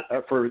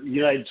Wisconsin, for the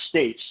United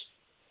States?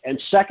 And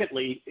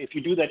secondly, if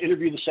you do that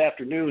interview this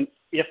afternoon,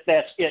 if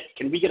that's it,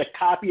 can we get a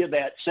copy of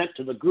that sent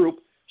to the group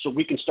so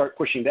we can start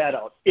pushing that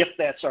out, if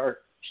that's our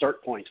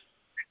start point?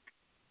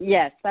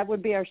 Yes, that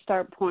would be our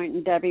start point,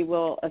 and Debbie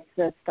will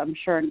assist, I'm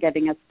sure, in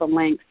getting us the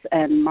links.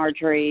 And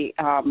Marjorie,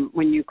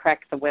 when you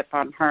crack the whip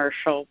on her,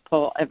 she'll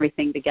pull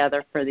everything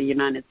together for the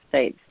United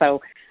States.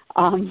 So,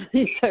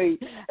 so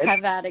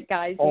have at it,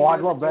 guys. Oh, I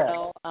love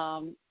that.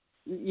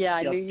 Yeah,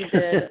 I knew you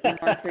did, and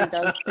Marjorie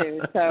does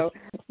too. So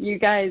you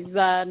guys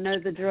know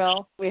the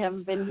drill. We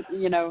haven't been,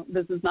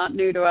 this is not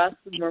new to us.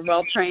 We're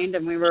well trained,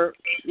 and we were,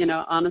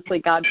 honestly,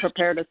 God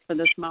prepared us for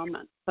this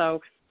moment.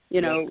 So,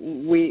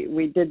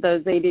 we did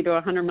those 80 to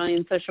 100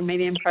 million social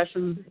media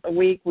impressions a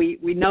week. We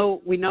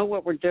know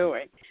what we're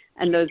doing,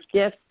 and those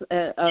gifts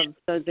of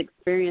those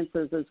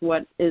experiences is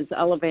what is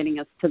elevating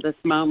us to this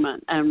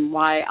moment, and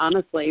why,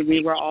 honestly,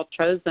 we were all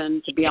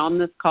chosen to be on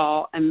this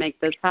call and make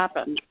this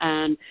happen.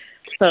 And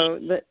so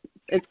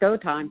it's go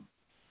time.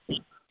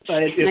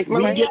 If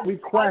we get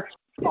requests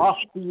off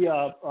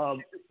the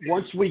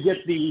once we get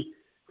the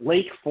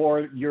link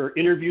for your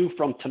interview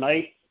from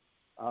tonight,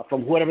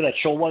 from whatever that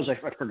show was, I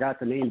forgot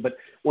the name, but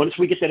once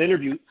we get that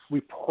interview,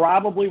 we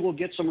probably will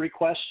get some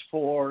requests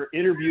for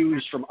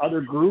interviews from other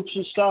groups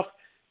and stuff.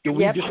 Do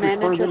we just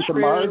refer them to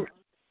Marg?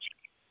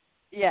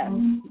 Yes.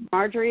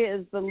 Marjorie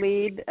is the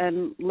lead,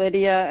 and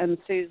Lydia and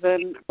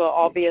Susan will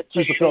all be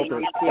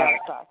assisting.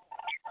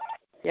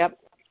 Yep.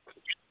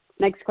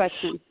 Next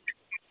question.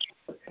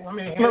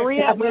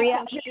 Maria,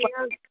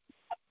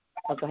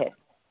 oh, go ahead.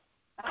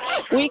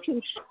 We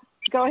can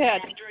go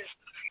ahead.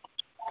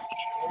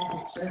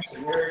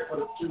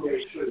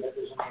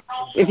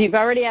 If you've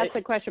already asked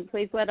the question,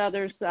 please let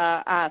others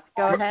ask.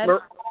 Go ahead.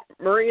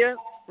 Maria,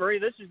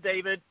 this is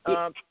David.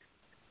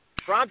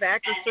 Rob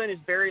Ackerson is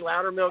Barry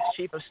Loudermilk's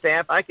chief of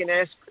staff. I can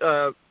ask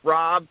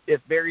Rob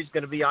if Barry's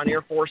going to be on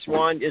Air Force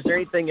One. Is there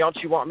anything else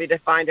you want me to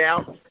find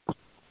out?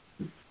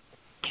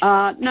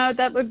 No,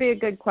 that would be a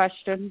good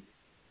question.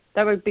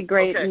 That would be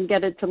great. Okay. And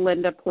get it to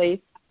Linda, please.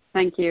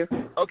 Thank you.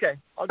 Okay,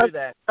 I'll do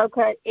that.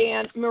 Okay,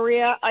 and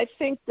Maria, I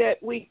think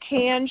that we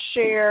can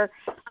share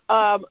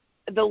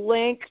the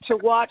link to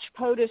watch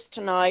POTUS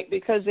tonight,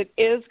 because it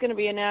is going to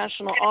be a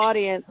national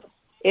audience.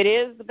 It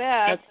is the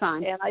best. That's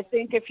fine. And I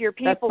think if your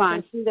people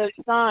can see those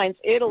signs,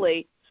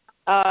 Italy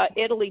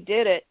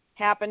did it,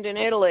 happened in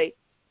Italy.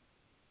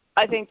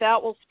 I think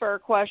that will spur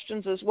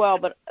questions as well,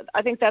 but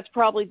I think that's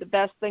probably the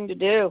best thing to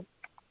do.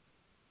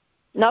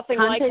 Nothing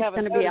like having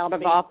Conte's going to be out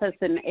of office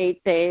in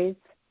 8 days.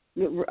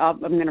 I'm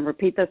going to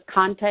repeat this.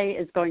 Conte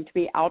is going to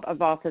be out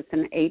of office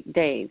in 8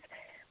 days.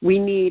 We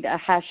need a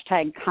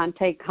hashtag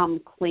Conte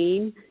come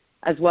clean,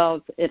 as well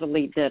as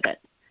Italy did it.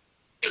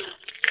 Okay.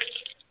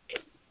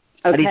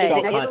 How do you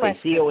spell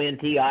Conte?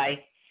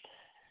 C-O-N-T-I?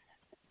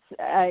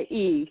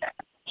 E.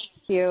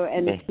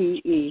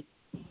 C-O-N-T-E.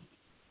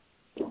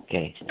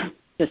 Okay.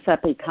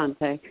 Giuseppe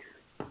Conte.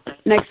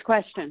 Next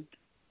question.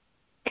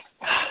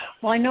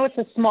 Well, I know it's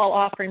a small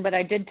offering, but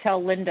I did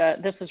tell Linda,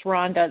 this is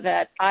Rhonda,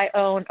 that I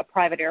own a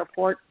private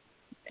airport,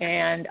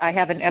 and I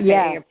have an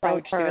FAA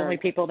approach. The only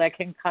people that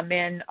can come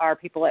in are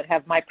people that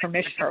have my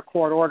permission or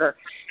court order.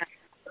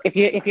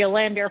 If you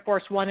land Air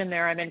Force One in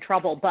there, I'm in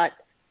trouble. But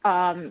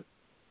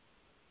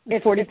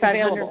it's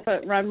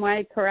 4,500-foot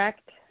runway,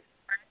 correct?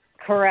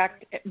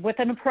 Correct. With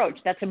an approach,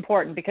 that's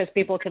important because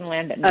people can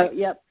land it. Oh,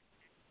 yep.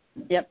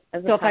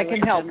 So if I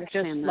can help,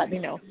 just let me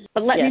know.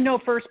 But let me know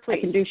first, please.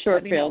 I can do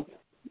short field.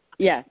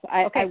 Yes,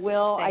 I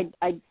will.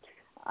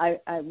 I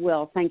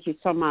will. Thank you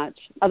so much.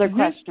 Other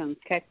questions?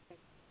 Okay.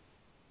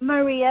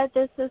 Maria,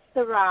 this is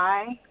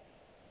Sarai.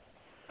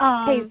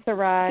 Hey,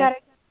 Sarai.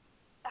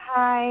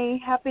 Hi.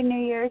 Happy New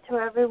Year to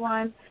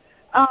everyone.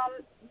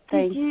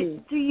 Thank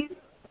you. Do you?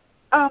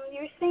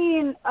 You're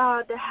saying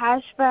the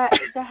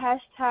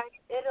hashtag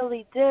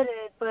Italy did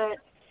it, but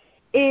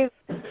if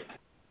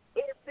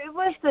it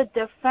was the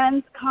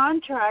defense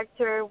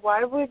contractor,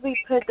 why would we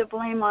put the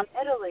blame on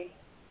Italy?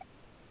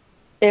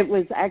 It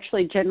was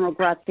actually General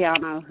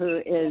Graziano,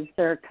 who is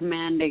their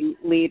commanding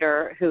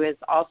leader, who is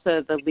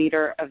also the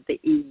leader of the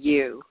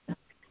EU.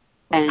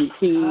 And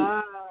he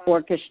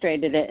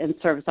orchestrated it and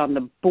serves on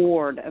the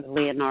board of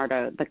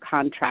Leonardo, the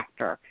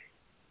contractor.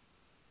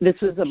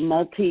 This was a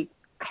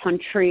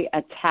multi-country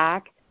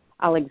attack.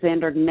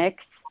 Alexander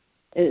Nix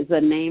is a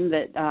name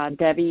that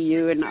Debbie,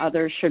 you and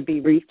others should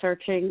be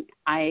researching.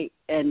 I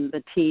and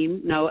the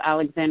team know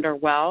Alexander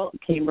well,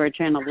 Cambridge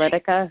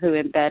Analytica, who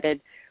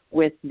embedded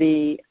with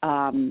the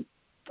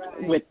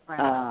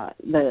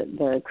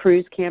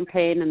Cruz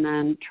campaign and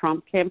then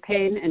Trump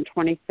campaign in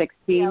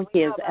 2016. He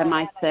is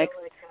MI6,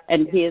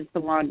 and he is the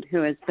one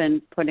who has been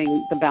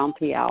putting the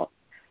bounty out.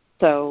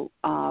 So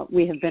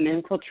we have been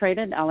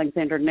infiltrated.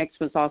 Alexander Nix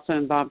was also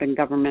involved in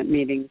government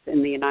meetings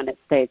in the United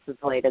States as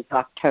late as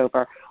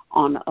October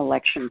on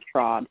election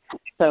fraud.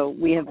 So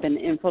we have been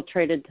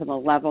infiltrated to the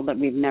level that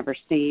we've never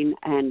seen,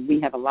 and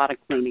we have a lot of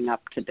cleaning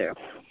up to do.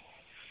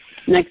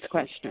 Next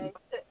question.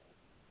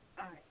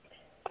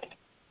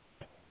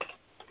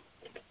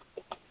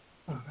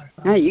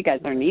 Oh, you guys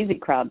are an easy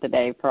crowd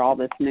today for all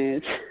this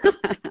news.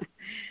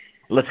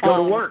 Let's go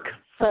to work.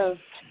 So,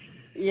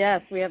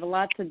 yes, we have a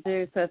lot to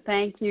do. So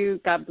thank you.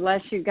 God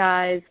bless you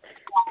guys.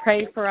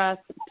 Pray for us.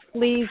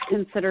 Please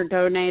consider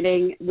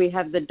donating. We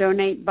have the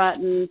donate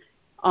button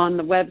on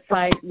the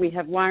website. We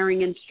have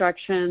wiring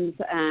instructions,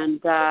 and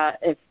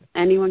if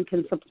anyone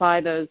can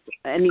supply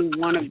any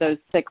one of those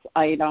 6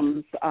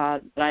 items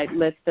that I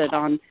listed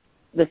on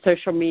the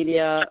social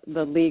media,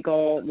 the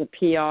legal, the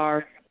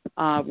PR,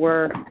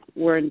 we're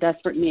in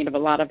desperate need of a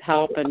lot of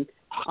help. And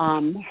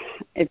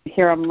if you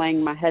hear I'm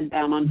laying my head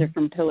down on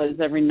different pillows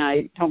every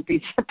night, don't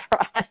be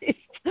surprised.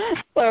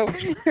 So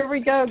here we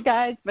go,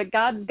 guys. But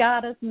God's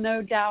got us,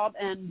 no doubt,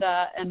 and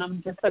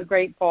I'm just so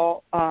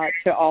grateful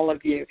to all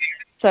of you.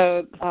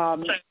 So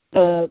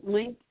the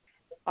link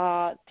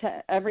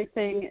to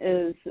everything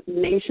is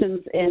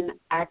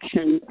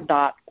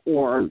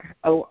nationsinaction.org,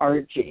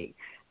 O-R-G.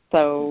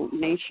 So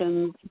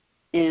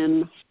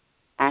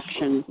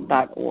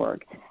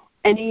nationsinaction.org.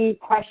 Any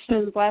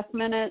questions last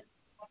minute?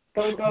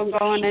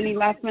 Going. Any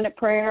last minute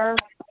prayer?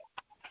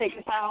 Take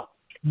us out.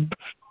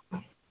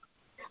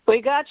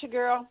 We got you,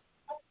 girl.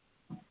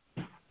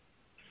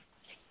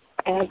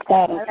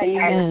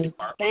 Amen.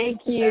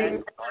 Thank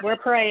you. We're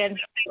praying.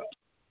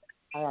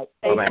 All right.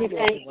 Thank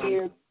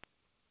you.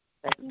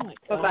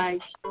 Bye-bye.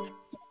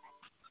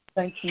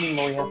 Thank you,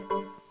 Maria.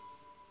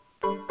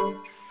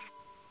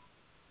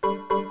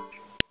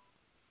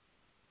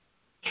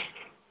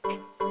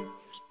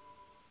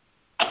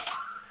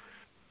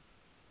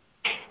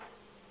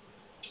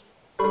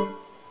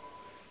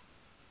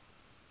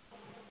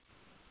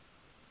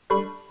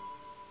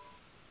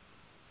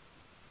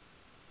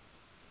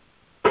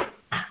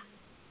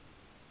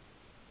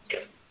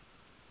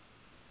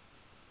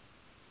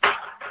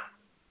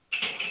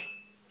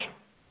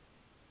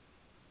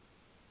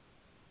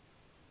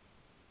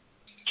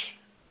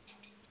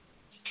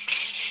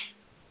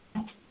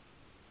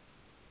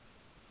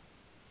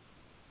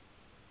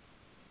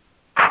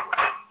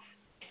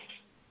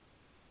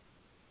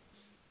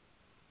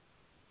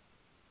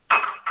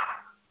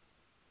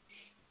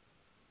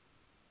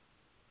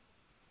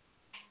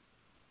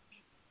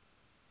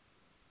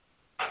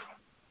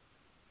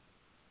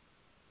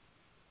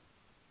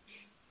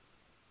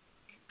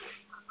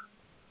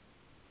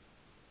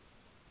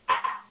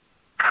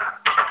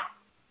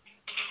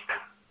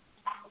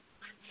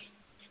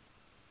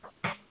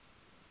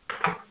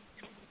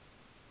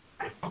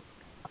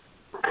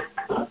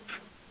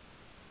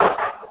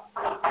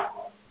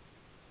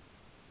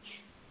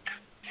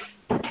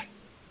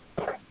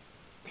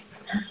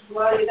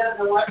 Well, you don't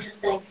know what to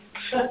think.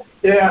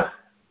 Yeah.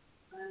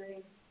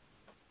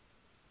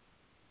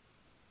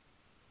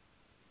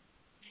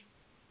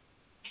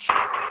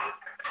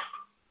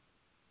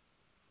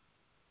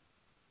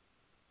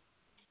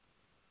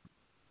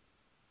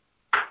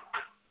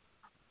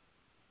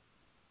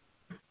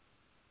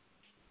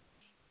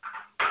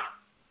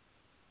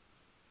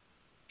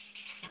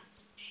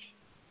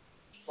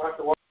 We'll have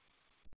to watch